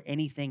for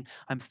anything.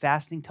 I'm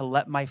fasting to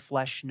let my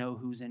flesh know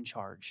who's in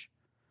charge.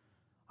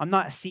 I'm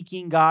not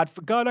seeking God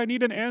for, God, I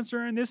need an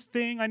answer in this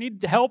thing. I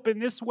need help in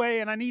this way,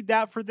 and I need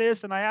that for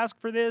this, and I ask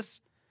for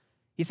this.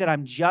 He said,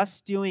 I'm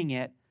just doing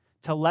it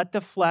to let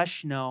the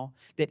flesh know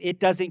that it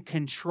doesn't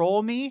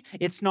control me,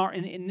 it's not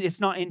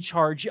in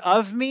charge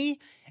of me,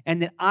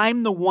 and that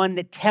I'm the one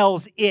that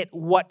tells it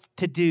what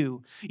to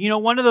do. You know,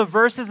 one of the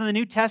verses in the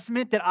New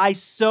Testament that I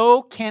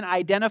so can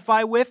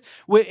identify with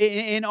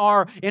in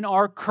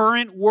our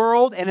current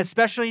world, and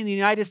especially in the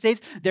United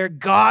States, their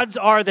gods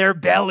are their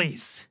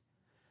bellies.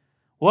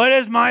 What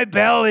is my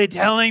belly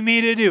telling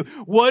me to do?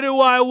 What do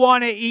I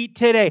want to eat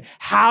today?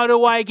 How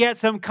do I get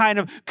some kind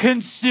of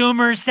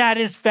consumer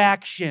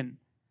satisfaction?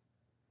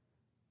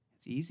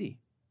 It's easy.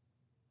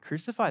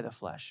 Crucify the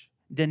flesh.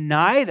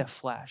 Deny the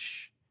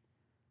flesh.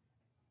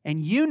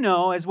 And you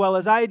know as well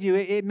as I do,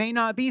 it may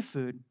not be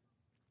food.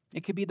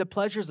 It could be the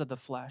pleasures of the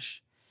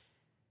flesh.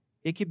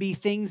 It could be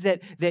things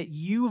that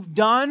you've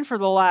done for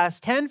the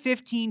last 10,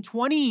 15,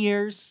 20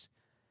 years.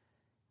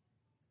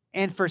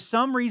 And for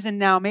some reason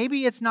now,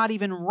 maybe it's not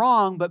even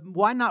wrong, but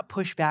why not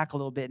push back a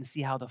little bit and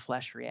see how the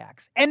flesh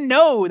reacts? And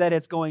know that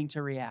it's going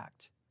to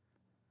react.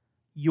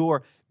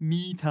 Your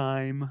me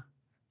time.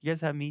 You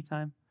guys have me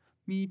time?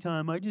 Me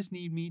time. I just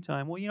need me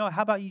time. Well, you know,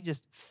 how about you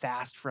just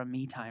fast from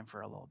me time for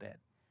a little bit?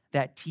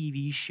 That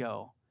TV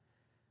show,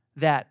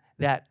 that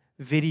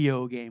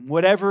video game,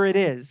 whatever it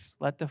is,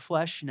 let the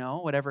flesh know,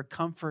 whatever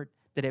comfort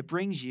that it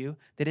brings you,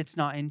 that it's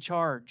not in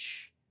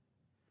charge.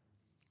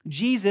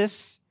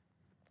 Jesus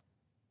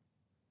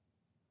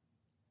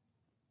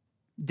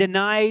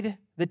denied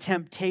the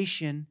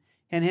temptation,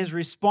 and his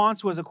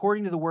response was,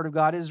 according to the word of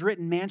God, it is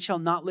written, man shall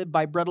not live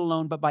by bread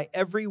alone, but by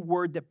every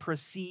word that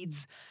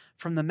proceeds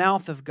from the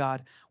mouth of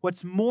God.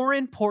 What's more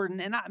important,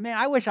 and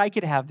I wish I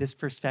could have this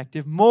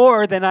perspective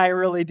more than I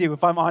really do,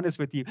 if I'm honest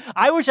with you.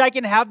 I wish I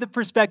can have the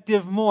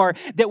perspective more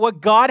that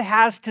what God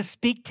has to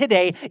speak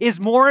today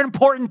is more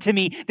important to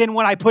me than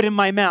what I put in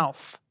my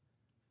mouth.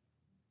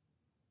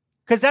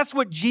 Because that's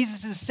what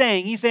Jesus is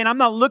saying. He's saying, I'm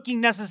not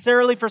looking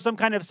necessarily for some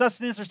kind of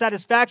sustenance or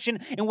satisfaction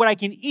in what I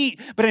can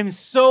eat, but I'm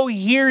so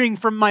hearing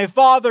from my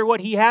Father what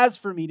he has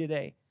for me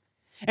today.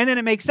 And then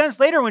it makes sense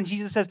later when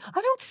Jesus says,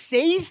 I don't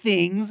say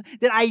things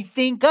that I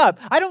think up.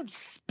 I don't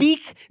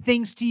speak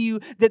things to you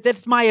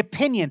that's my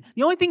opinion.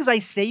 The only things I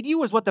say to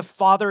you is what the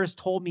Father has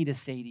told me to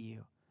say to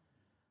you.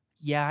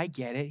 Yeah, I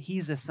get it.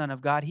 He's the Son of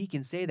God. He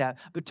can say that.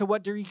 But to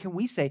what degree can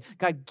we say,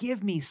 God,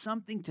 give me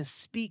something to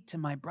speak to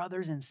my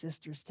brothers and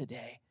sisters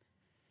today?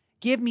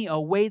 Give me a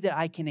way that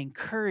I can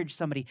encourage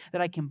somebody, that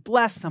I can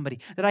bless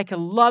somebody, that I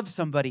can love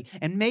somebody,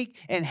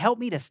 and help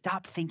me to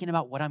stop thinking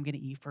about what I'm going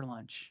to eat for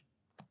lunch.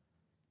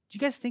 Do you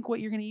guys think what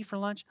you're going to eat for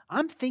lunch?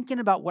 I'm thinking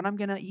about what I'm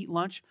going to eat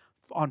lunch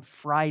on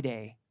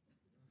Friday.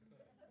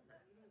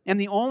 And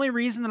the only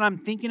reason that I'm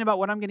thinking about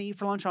what I'm going to eat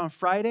for lunch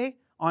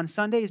on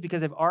Sunday, is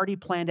because I've already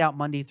planned out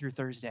Monday through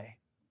Thursday.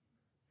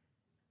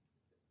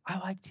 I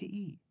like to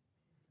eat.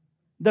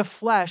 The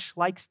flesh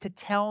likes to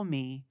tell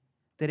me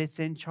that it's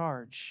in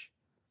charge.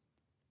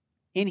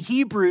 In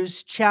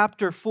Hebrews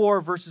chapter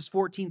 4, verses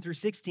 14 through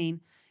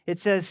 16, it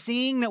says,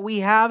 seeing that we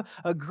have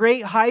a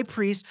great high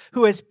priest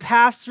who has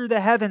passed through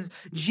the heavens,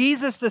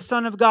 Jesus, the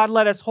Son of God,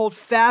 let us hold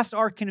fast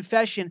our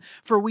confession.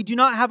 For we do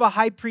not have a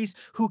high priest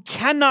who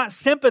cannot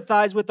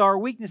sympathize with our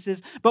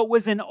weaknesses, but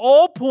was in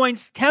all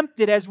points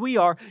tempted as we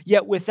are,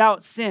 yet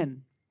without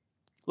sin.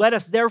 Let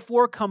us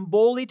therefore come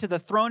boldly to the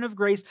throne of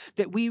grace,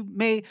 that we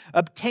may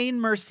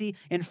obtain mercy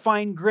and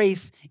find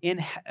grace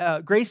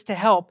to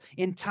help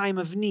in time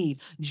of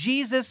need.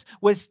 Jesus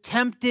was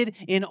tempted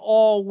in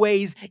all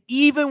ways,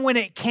 even when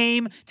it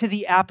came to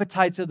the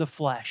appetites of the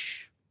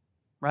flesh,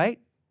 right?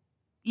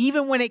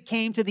 Even when it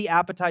came to the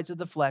appetites of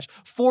the flesh.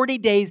 40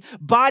 days,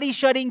 body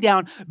shutting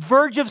down,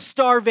 verge of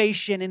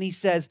starvation. And he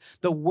says,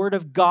 the word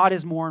of God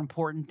is more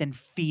important than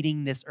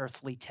feeding this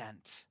earthly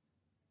tent.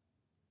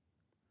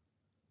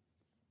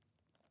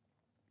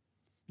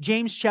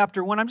 James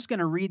chapter 1, I'm just going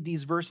to read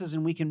these verses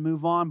and we can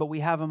move on, but we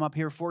have them up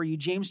here for you.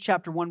 James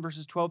chapter 1,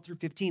 verses 12 through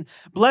 15.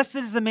 Blessed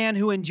is the man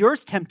who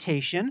endures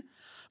temptation,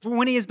 for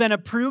when he has been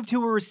approved, he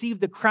will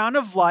receive the crown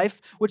of life,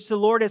 which the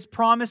Lord has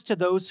promised to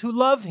those who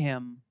love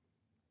him.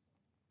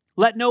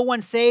 Let no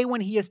one say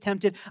when he is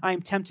tempted, I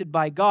am tempted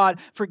by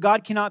God, for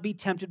God cannot be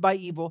tempted by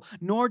evil,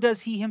 nor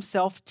does he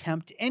himself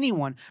tempt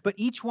anyone. But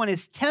each one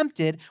is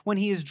tempted when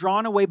he is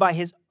drawn away by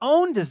his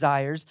own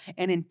desires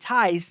and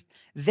enticed.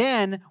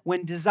 Then,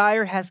 when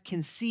desire has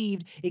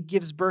conceived, it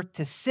gives birth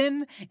to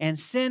sin, and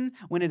sin,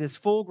 when it is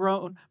full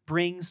grown,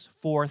 brings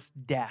forth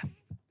death.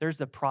 There's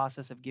the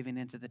process of giving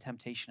into the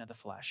temptation of the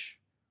flesh.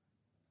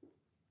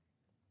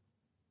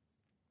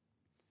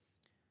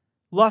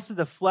 Lust of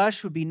the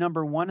flesh would be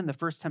number one in the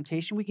first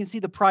temptation. We can see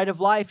the pride of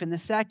life in the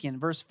second,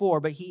 verse 4.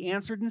 But he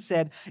answered and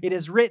said, it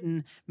is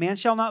written, man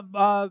shall not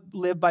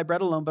live by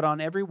bread alone, but on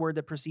every word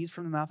that proceeds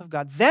from the mouth of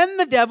God. Then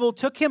the devil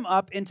took him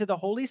up into the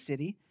holy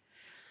city,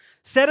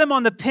 set him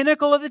on the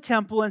pinnacle of the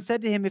temple and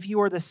said to him, if you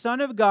are the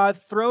Son of God,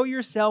 throw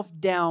yourself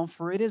down,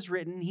 for it is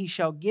written, he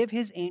shall give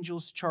his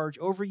angels charge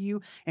over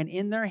you, and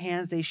in their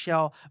hands they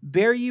shall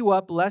bear you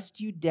up, lest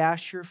you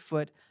dash your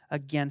foot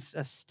against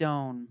a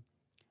stone.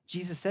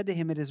 Jesus said to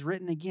him, it is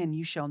written again,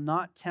 you shall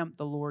not tempt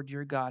the Lord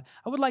your God.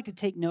 I would like to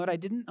take note, I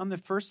didn't on the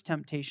first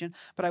temptation,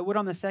 but I would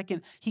on the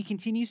second. He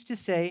continues to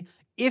say,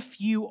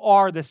 if you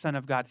are the Son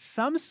of God.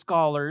 Some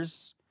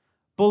scholars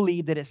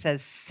believe that it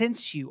says,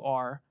 since you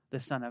are the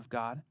Son of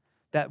God.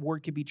 That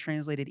word could be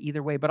translated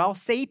either way. But I'll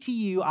say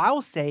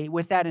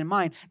with that in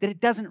mind, that it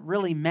doesn't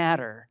really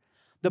matter.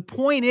 The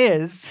point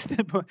is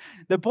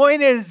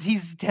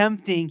he's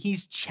tempting,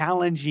 he's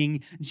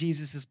challenging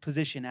Jesus'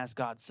 position as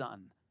God's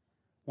son,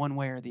 one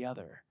way or the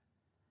other.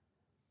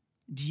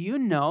 Do you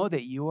know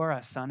that you are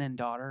a son and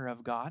daughter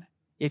of God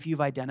if you've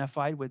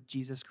identified with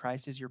Jesus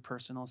Christ as your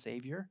personal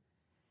Savior?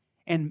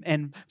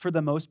 And for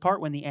the most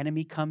part, when the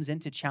enemy comes in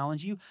to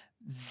challenge you,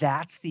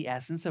 that's the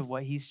essence of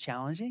what he's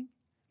challenging.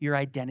 Your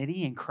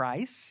identity in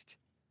Christ.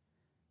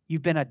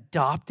 You've been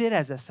adopted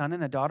as a son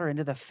and a daughter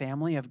into the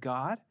family of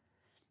God.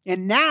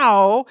 And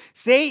now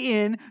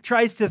Satan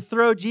tries to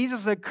throw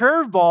Jesus a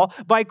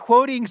curveball by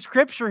quoting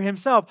scripture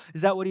himself.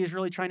 Is that what he was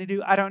really trying to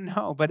do? I don't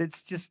know, but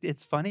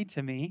it's funny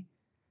to me.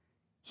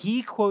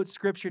 He quotes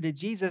scripture to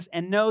Jesus,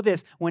 and know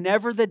this,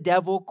 whenever the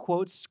devil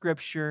quotes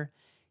scripture,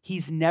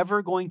 he's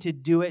never going to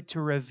do it to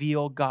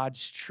reveal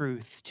God's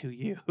truth to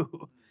you.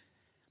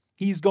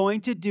 He's going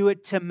to do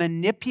it to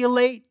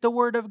manipulate the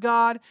word of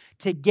God,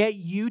 to get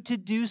you to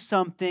do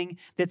something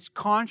that's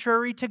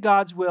contrary to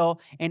God's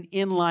will and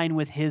in line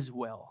with his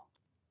will.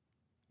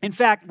 In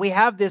fact, we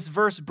have this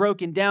verse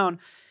broken down.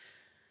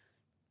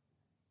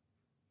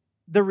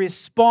 The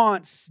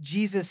response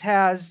Jesus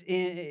has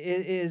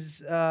is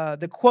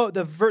the quote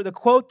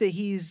that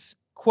he's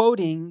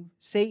quoting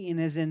Satan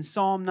is in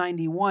Psalm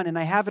 91, and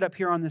I have it up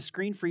here on the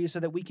screen for you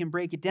so that we can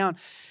break it down.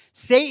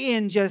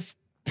 Satan just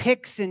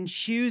picks and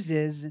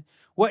chooses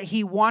what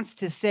he wants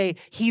to say.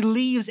 He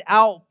leaves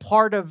out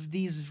part of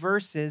these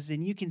verses,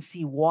 and you can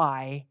see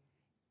why.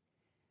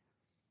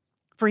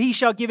 For he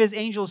shall give his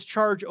angels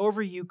charge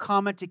over you,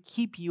 to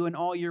keep you in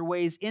all your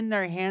ways. In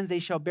their hands they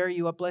shall bear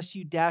you up, lest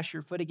you dash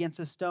your foot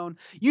against a stone.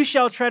 You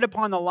shall tread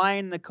upon the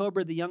lion and the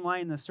cobra, the young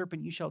lion and the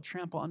serpent you shall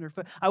trample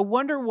underfoot. I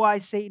wonder why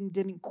Satan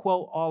didn't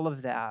quote all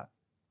of that.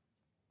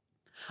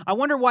 I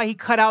wonder why he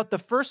cut out the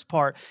first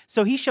part.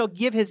 So he shall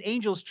give his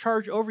angels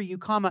charge over you,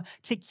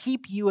 to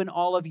keep you in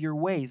all of your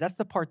ways. That's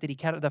the part that he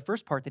cut out, the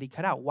first part that he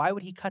cut out. Why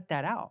would he cut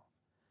that out?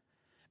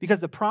 Because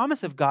the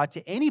promise of God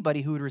to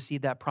anybody who would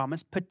receive that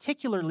promise,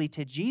 particularly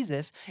to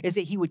Jesus, is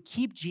that he would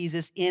keep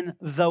Jesus in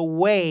the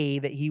way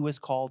that he was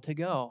called to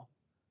go.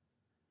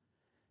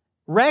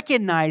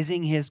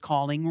 Recognizing his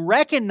calling,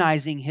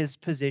 recognizing his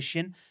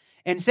position,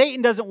 and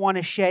Satan doesn't want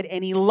to shed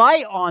any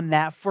light on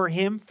that for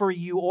him, for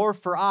you, or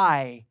for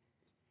I.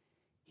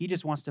 He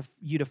just wants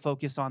you to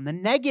focus on the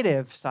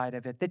negative side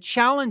of it, the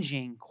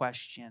challenging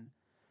question.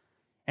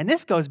 And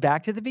this goes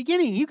back to the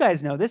beginning. You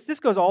guys know this. This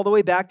goes all the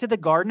way back to the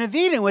Garden of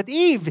Eden with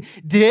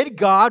Eve. Did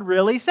God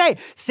really say?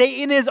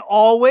 Satan is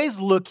always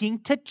looking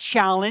to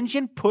challenge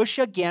and push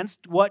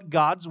against what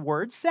God's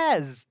word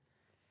says.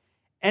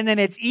 And then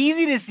it's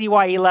easy to see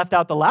why he left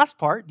out the last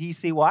part. Do you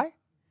see why?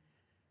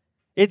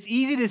 It's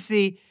easy to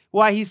see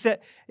why he said,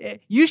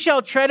 you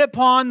shall tread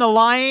upon the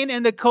lion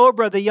and the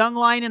cobra, the young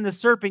lion and the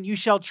serpent, you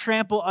shall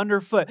trample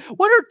underfoot.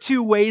 What are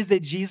two ways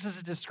that Jesus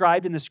is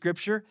described in the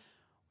scripture?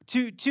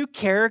 Two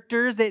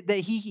characters that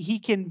he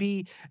can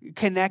be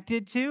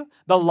connected to.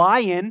 The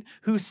lion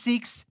who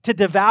seeks to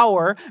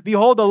devour.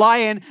 Behold, the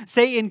lion,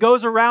 Satan,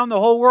 goes around the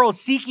whole world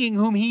seeking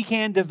whom he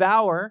can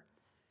devour.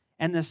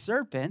 And the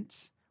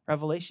serpent,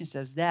 Revelation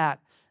says that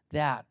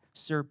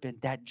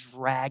serpent, that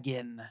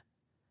dragon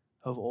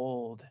of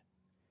old.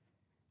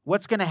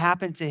 What's going to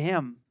happen to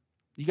him?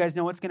 You guys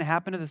know what's going to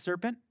happen to the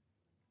serpent?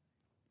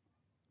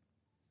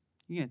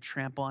 You're going to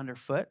trample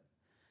underfoot.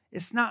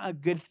 It's not a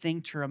good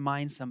thing to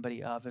remind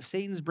somebody of. If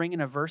Satan's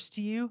bringing a verse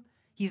to you,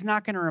 he's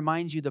not going to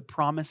remind you the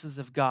promises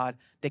of God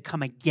that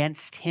come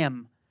against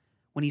him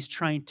when he's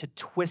trying to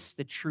twist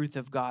the truth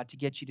of God to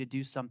get you to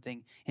do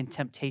something in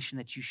temptation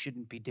that you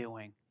shouldn't be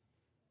doing.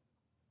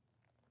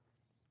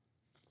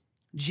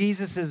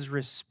 Jesus'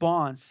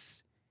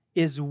 response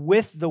is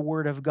with the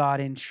word of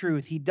God in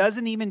truth. He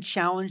doesn't even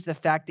challenge the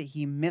fact that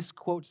he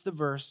misquotes the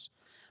verse,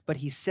 but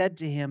he said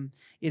to him,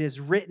 it is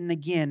written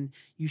again,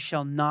 you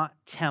shall not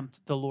tempt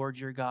the Lord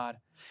your God.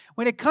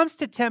 When it comes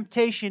to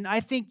temptation,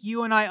 I think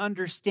you and I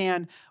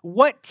understand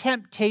what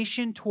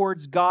temptation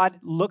towards God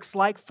looks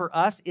like for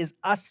us is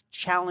us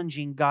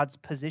challenging God's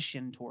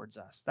position towards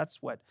us.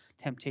 That's what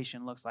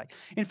temptation looks like.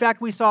 In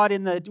fact, we saw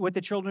it with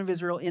the children of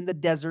Israel in the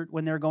desert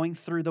when they're going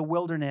through the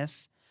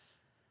wilderness.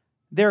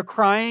 They're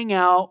crying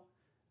out,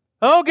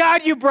 oh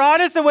God, you brought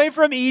us away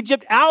from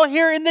Egypt out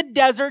here in the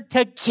desert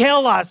to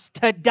kill us,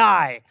 to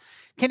die.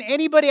 Can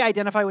anybody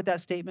identify with that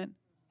statement?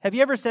 Have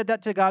you ever said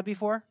that to God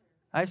before?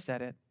 I've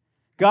said it.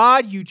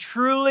 God, you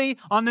truly,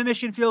 on the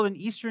mission field in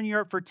Eastern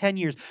Europe for 10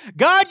 years,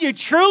 God, you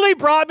truly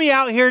brought me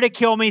out here to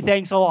kill me.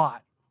 Thanks a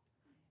lot.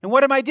 And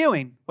what am I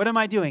doing? What am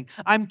I doing?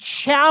 I'm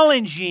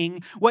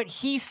challenging what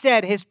he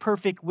said his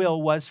perfect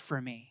will was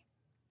for me.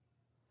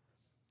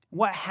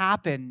 What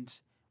happened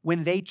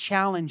when they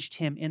challenged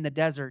him in the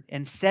desert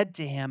and said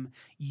to him,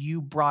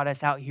 you brought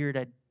us out here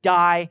to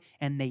die,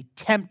 and they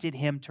tempted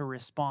him to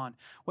respond?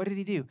 What did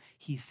he do?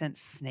 He sent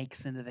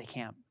snakes into the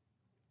camp.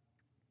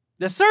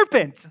 The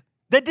serpent,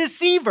 the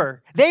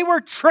deceiver, they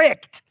were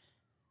tricked.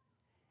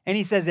 And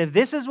he says, if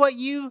this is what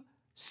you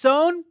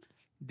sown,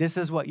 this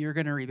is what you're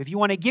going to reap. If you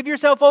want to give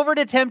yourself over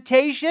to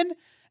temptation,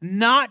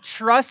 not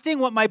trusting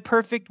what my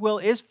perfect will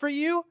is for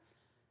you,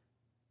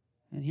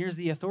 and here's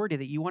the authority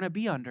that you want to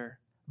be under.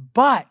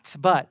 But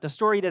the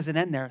story doesn't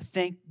end there.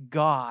 Thank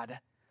God.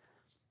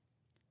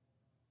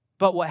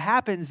 But what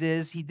happens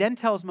is he then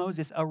tells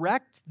Moses,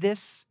 erect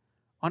this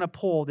on a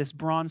pole, this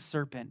bronze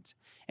serpent,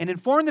 and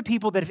inform the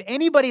people that if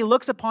anybody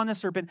looks upon the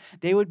serpent,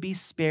 they would be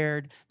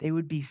spared, they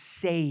would be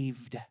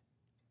saved,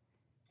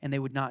 and they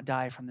would not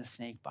die from the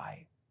snake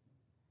bite.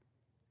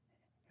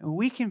 And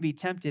we can be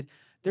tempted.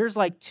 There's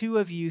like two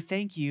of you,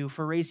 thank you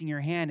for raising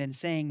your hand and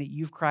saying that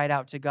you've cried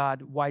out to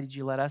God, why did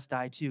you let us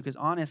die too? Because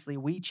honestly,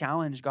 we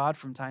challenge God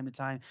from time to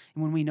time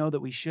when we know that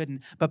we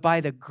shouldn't. But by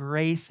the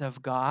grace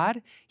of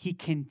God, he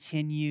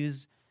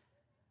continues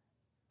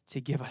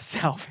to give us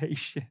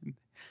salvation,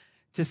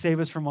 to save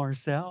us from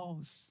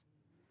ourselves,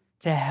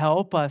 to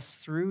help us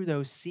through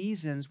those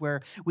seasons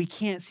where we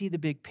can't see the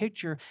big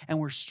picture and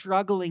we're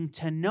struggling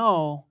to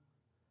know.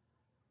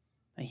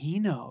 He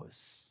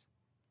knows.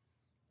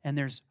 And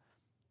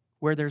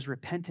where there's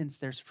repentance,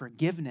 there's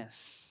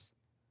forgiveness.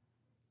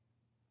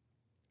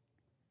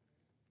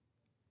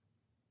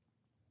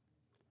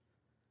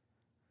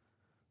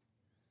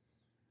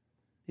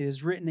 It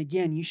is written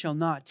again, you shall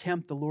not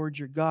tempt the Lord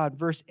your God.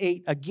 Verse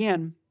 8,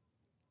 again,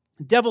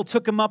 the devil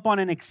took him up on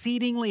an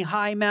exceedingly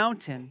high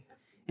mountain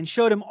and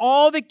showed him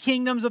all the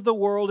kingdoms of the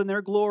world and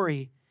their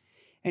glory.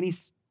 And he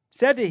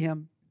said to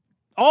him,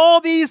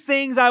 all these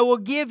things I will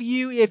give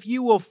you if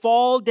you will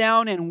fall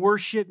down and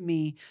worship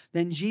me.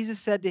 Then Jesus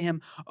said to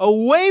him,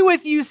 away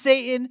with you,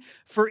 Satan,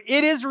 for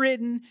it is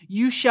written,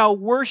 you shall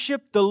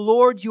worship the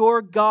Lord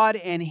your God,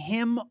 and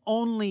him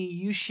only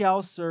you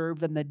shall serve.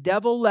 Then the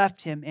devil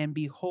left him, and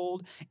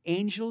behold,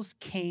 angels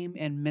came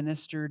and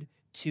ministered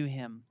to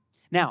him.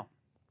 Now,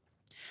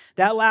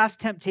 that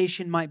last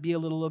temptation might be a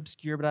little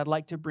obscure, but I'd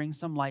like to bring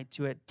some light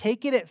to it.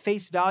 Take it at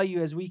face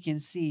value as we can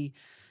see.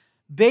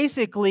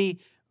 Basically,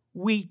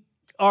 we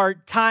are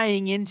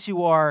tying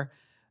into our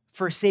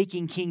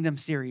Forsaking Kingdom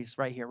series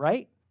right here,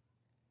 right?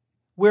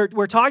 We're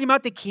talking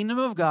about the kingdom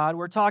of God.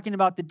 We're talking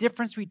about the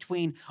difference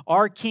between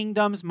our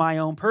kingdoms, my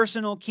own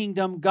personal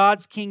kingdom,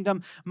 God's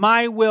kingdom,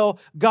 my will,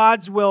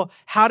 God's will.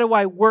 How do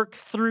I work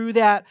through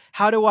that?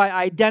 How do I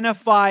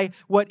identify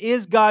what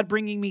is God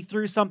bringing me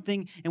through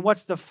something and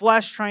what's the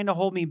flesh trying to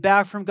hold me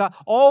back from God?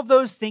 All of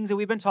those things that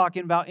we've been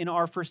talking about in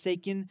our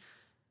Forsaken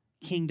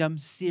Kingdom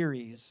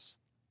series.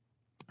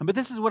 But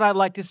this is what I'd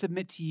like to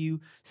submit to you.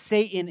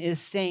 Satan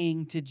is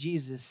saying to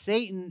Jesus.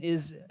 Satan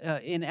is,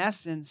 in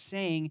essence,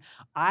 saying,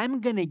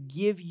 I'm going to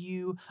give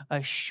you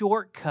a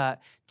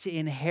shortcut to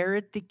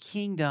inherit the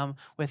kingdom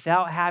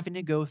without having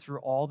to go through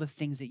all the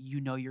things that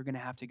you know you're going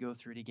to have to go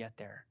through to get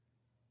there.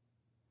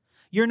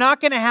 You're not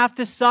going to have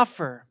to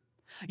suffer.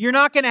 You're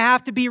not going to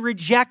have to be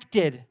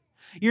rejected.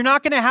 You're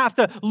not going to have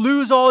to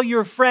lose all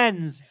your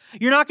friends.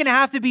 You're not going to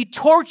have to be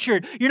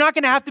tortured. You're not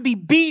going to have to be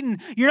beaten.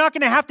 You're not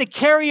going to have to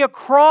carry a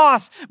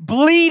cross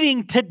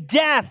bleeding to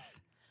death.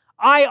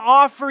 I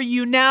offer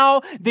you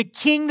now the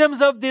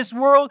kingdoms of this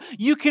world.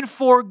 You can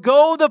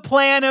forego the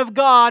plan of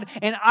God,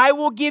 and I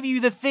will give you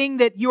the thing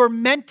that you're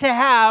meant to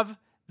have,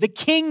 the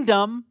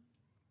kingdom,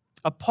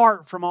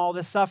 apart from all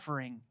the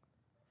suffering.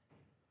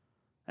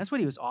 That's what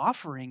he was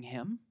offering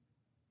him.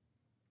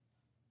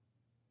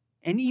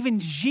 And even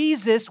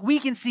Jesus, we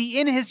can see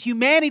in his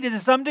humanity to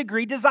some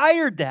degree,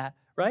 desired that,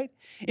 right?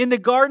 In the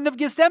Garden of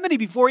Gethsemane,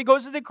 before he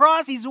goes to the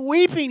cross, he's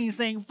weeping. He's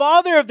saying,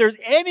 Father, if there's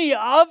any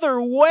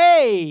other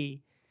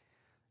way,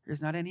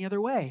 there's not any other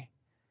way.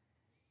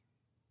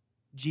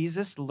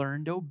 Jesus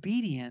learned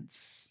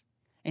obedience,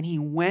 and he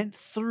went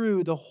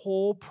through the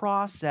whole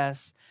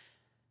process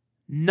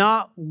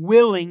not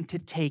willing to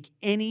take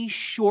any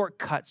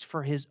shortcuts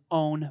for his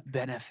own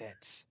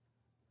benefit.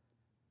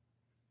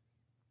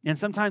 And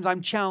sometimes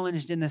I'm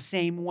challenged in the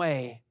same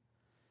way.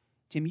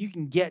 Tim, you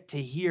can get to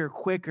here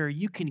quicker.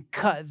 You can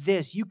cut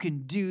this. You can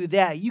do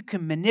that. You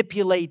can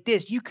manipulate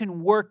this. You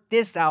can work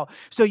this out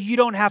so you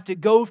don't have to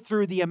go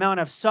through the amount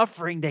of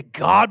suffering that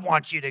God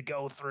wants you to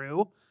go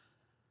through.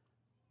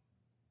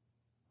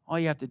 All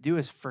you have to do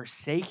is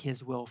forsake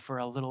his will for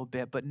a little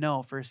bit. But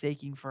no,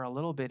 forsaking for a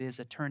little bit is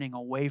a turning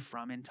away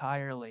from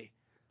entirely.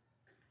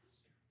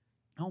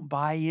 Don't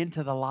buy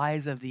into the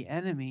lies of the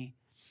enemy.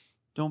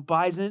 Don't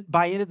buy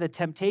into the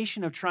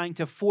temptation of trying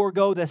to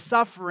forego the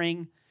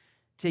suffering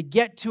to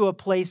get to a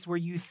place where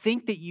you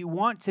think that you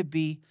want to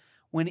be,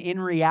 when in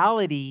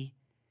reality,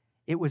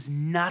 it was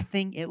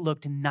nothing. It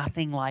looked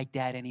nothing like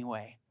that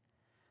anyway.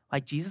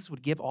 Like Jesus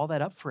would give all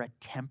that up for a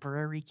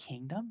temporary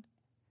kingdom?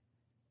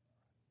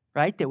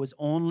 right? That was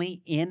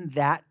only in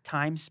that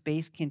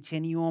time-space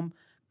continuum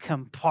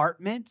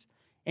compartment,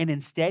 and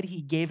instead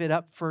he gave it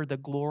up for the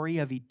glory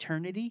of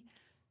eternity,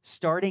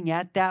 starting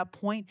at that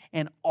point,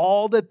 and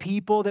all the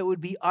people that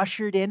would be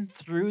ushered in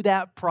through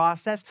that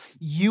process,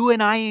 you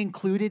and I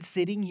included,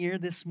 sitting here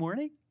this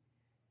morning.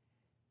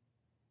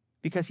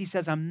 Because he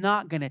says, I'm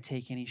not going to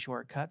take any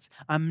shortcuts.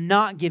 I'm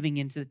not giving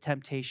into the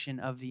temptation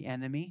of the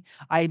enemy.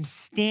 I'm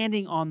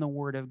standing on the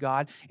word of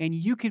God. And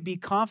you could be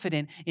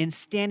confident in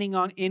standing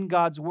in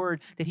God's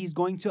word that he's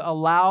going to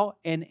allow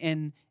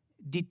and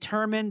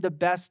determine the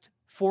best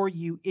for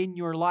you in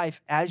your life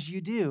as you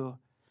do.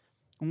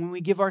 And when we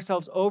give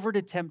ourselves over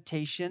to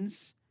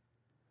temptations,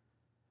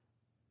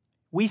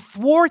 we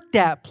thwart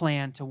that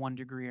plan to one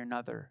degree or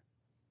another.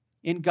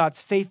 In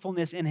God's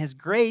faithfulness and his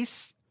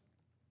grace,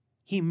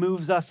 he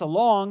moves us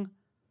along,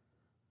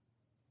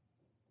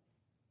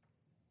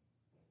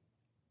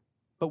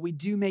 but we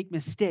do make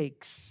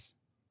mistakes.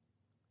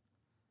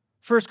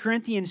 1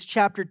 Corinthians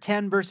chapter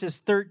 10, verses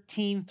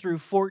 13 through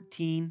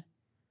 14.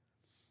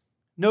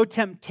 No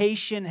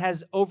temptation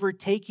has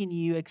overtaken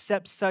you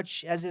except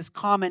such as is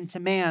common to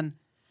man,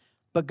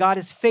 but God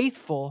is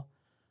faithful,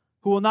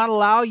 who will not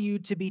allow you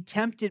to be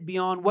tempted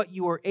beyond what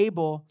you are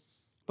able,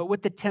 but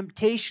with the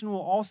temptation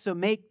will also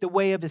make the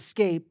way of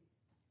escape,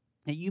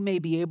 that you may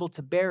be able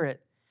to bear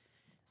it.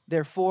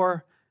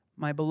 Therefore,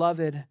 my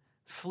beloved,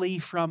 flee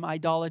from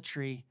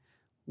idolatry.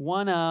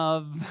 One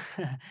of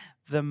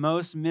the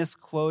most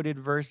misquoted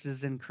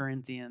verses in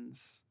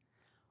Corinthians.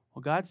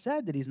 Well, God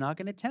said that he's not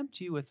going to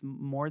tempt you with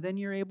more than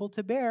you're able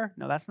to bear.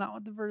 No, that's not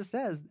what the verse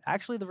says.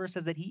 Actually, the verse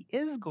says that he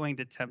is going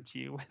to tempt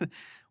you,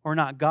 or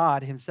not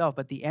God himself,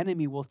 but the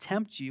enemy will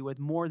tempt you with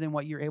more than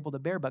what you're able to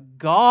bear. But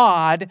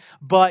God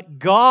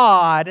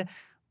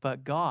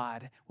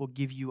will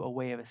give you a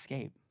way of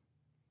escape.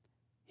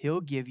 He'll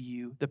give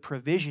you the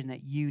provision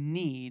that you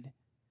need.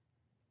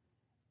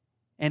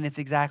 And it's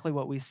exactly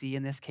what we see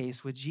in this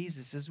case with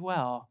Jesus as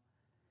well.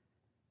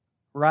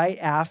 Right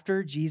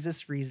after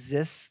Jesus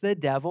resists the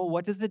devil,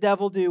 what does the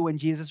devil do when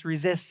Jesus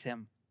resists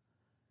him?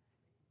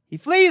 He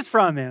flees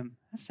from him.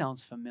 That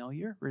sounds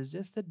familiar.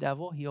 Resist the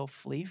devil, he'll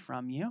flee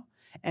from you.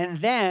 And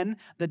then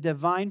the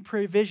divine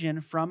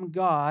provision from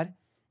God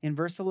in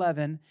verse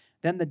 11,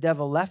 then the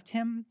devil left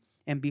him,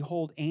 and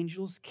behold,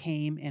 angels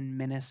came and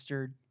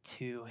ministered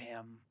to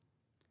him.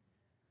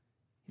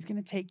 He's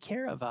going to take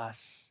care of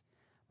us.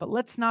 But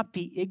let's not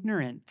be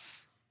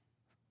ignorant,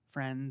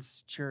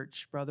 friends,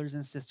 church, brothers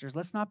and sisters.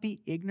 Let's not be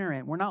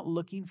ignorant. We're not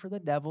looking for the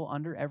devil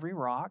under every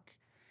rock,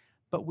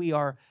 but we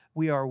are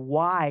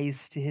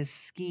wise to his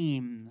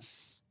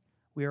schemes.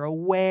 We are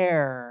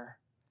aware.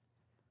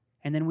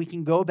 And then we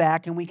can go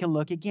back and we can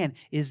look again.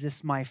 Is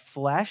this my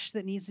flesh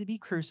that needs to be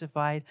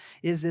crucified?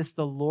 Is this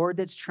the Lord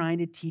that's trying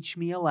to teach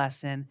me a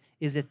lesson?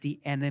 Is it the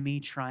enemy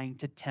trying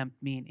to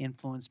tempt me and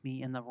influence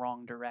me in the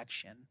wrong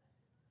direction?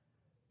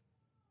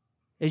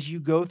 As you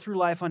go through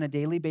life on a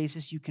daily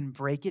basis, you can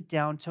break it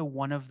down to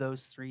one of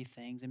those three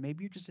things. And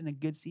maybe you're just in a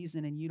good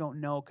season and you don't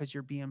know because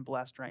you're being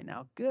blessed right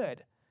now.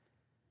 Good.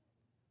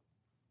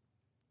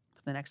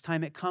 But the next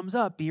time it comes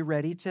up, be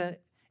ready to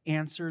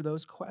answer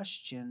those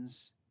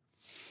questions.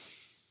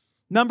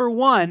 Number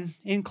one,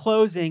 in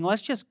closing,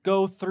 let's just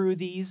go through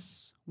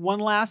these one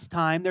last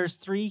time. There's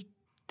three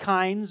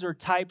kinds or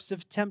types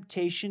of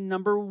temptation.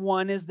 Number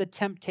one is the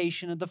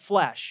temptation of the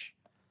flesh.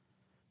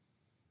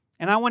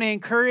 And I want to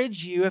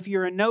encourage you, if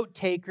you're a note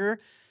taker,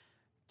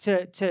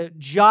 to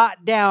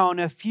jot down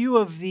a few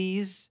of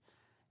these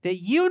that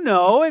you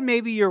know, and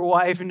maybe your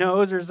wife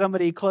knows or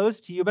somebody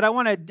close to you, but I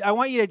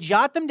want you to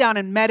jot them down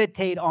and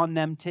meditate on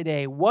them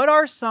today. What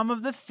are some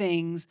of the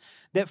things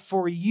that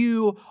for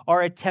you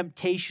are a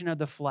temptation of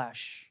the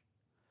flesh?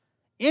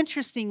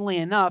 Interestingly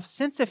enough,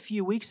 since a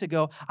few weeks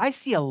ago, I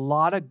see a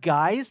lot of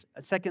guys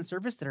at second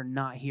service that are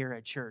not here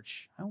at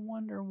church. I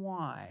wonder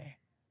why.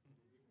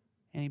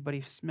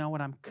 Anybody smell what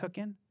I'm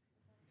cooking?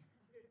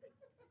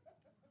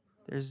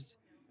 There's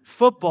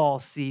football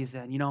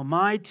season. You know,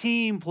 my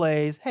team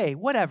plays. Hey,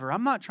 whatever.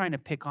 I'm not trying to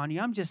pick on you.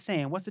 I'm just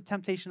saying, what's the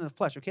temptation of the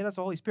flesh? Okay, that's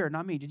the Holy Spirit,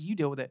 not me. Did you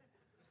deal with it?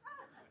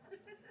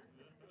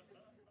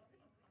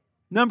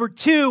 Number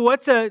two,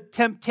 what's a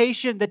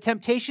temptation? The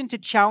temptation to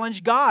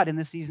challenge God in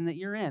the season that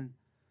you're in.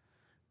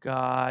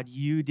 God,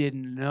 you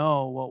didn't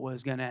know what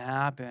was going to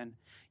happen.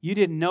 You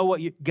didn't know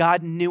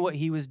God knew what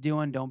he was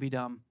doing. Don't be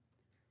dumb.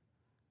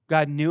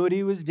 God knew what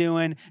he was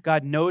doing.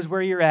 God knows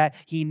where you're at.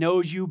 He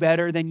knows you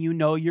better than you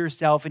know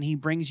yourself, and he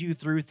brings you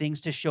through things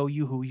to show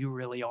you who you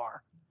really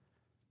are.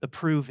 The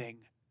proving.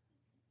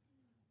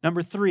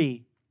 Number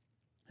three,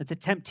 it's a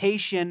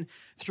temptation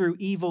through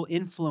evil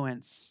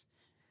influence.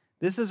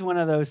 This is one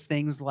of those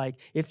things like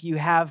if you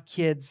have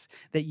kids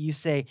that you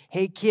say,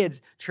 hey kids,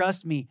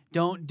 trust me,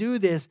 don't do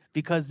this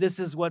because this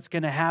is what's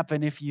going to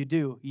happen if you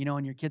do. You know,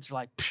 and your kids are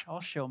like,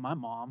 I'll show my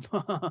mom.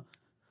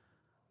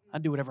 I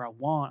do whatever I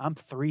want. I'm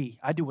 3.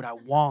 I do what I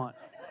want.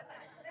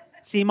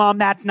 See, Mom,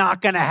 that's not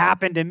going to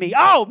happen to me.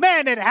 Oh,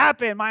 man, it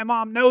happened. My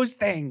mom knows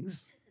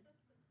things.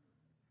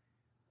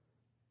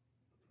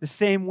 The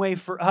same way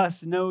for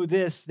us, know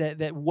this,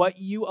 that what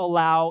you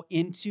allow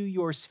into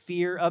your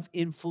sphere of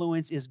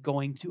influence is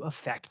going to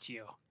affect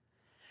you.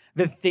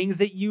 The things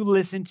that you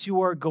listen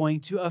to are going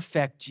to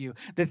affect you.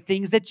 The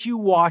things that you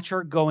watch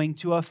are going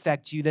to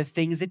affect you. The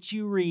things that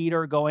you read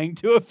are going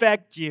to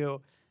affect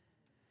you.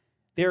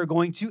 They're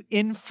going to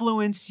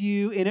influence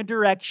you in a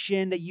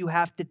direction that you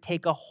have to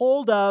take a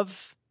hold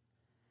of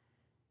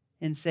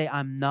and say,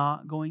 I'm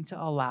not going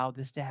to allow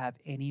this to have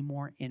any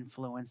more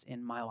influence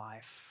in my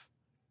life.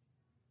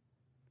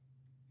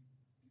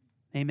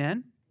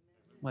 Amen?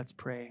 Let's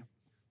pray.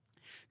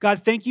 God,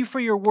 thank you for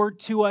your word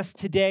to us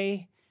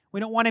today. We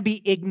don't want to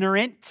be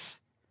ignorant,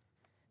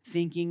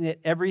 thinking that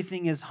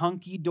everything is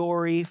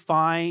hunky-dory,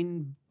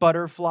 fine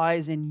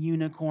butterflies and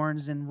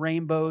unicorns and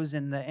rainbows,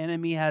 and the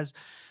enemy has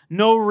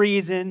no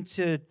reason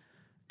to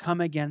come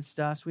against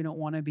us. We don't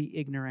want to be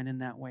ignorant in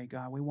that way,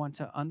 God. We want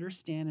to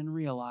understand and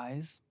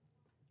realize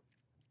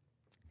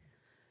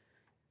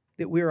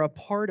that we are a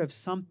part of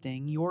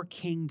something, your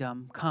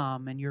kingdom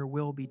come and your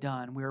will be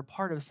done. We are a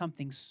part of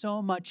something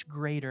so much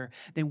greater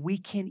than we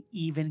can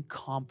even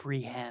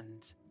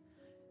comprehend.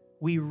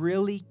 We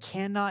really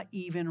cannot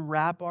even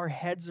wrap our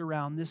heads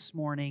around this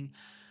morning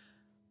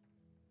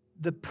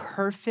the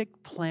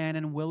perfect plan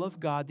and will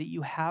of God that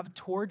you have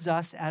towards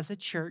us as a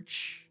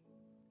church,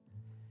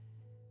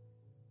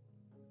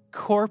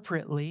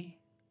 corporately,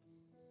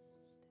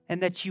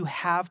 and that you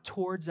have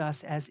towards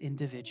us as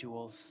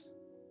individuals.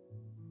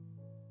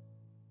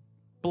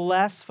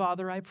 Bless,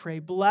 Father, I pray.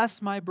 Bless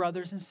my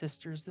brothers and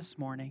sisters this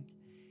morning.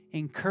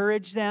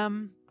 Encourage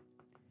them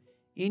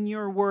in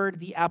your word,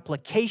 the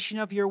application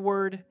of your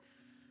word.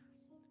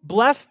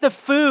 Bless the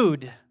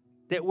food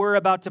that we're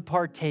about to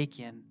partake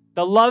in,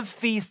 the love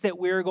feast that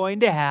we're going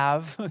to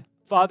have.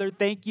 Father,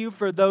 thank you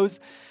for those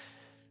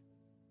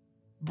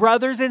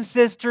brothers and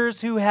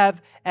sisters who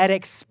have, at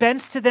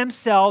expense to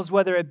themselves,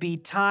 whether it be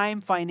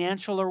time,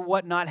 financial, or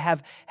whatnot,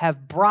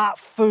 have brought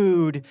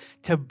food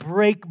to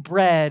break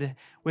bread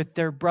with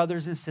their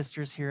brothers and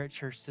sisters here at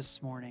church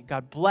this morning.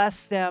 God,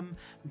 bless them.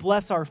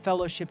 Bless our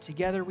fellowship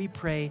together, we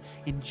pray,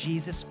 in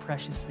Jesus'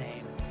 precious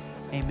name.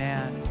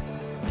 Amen.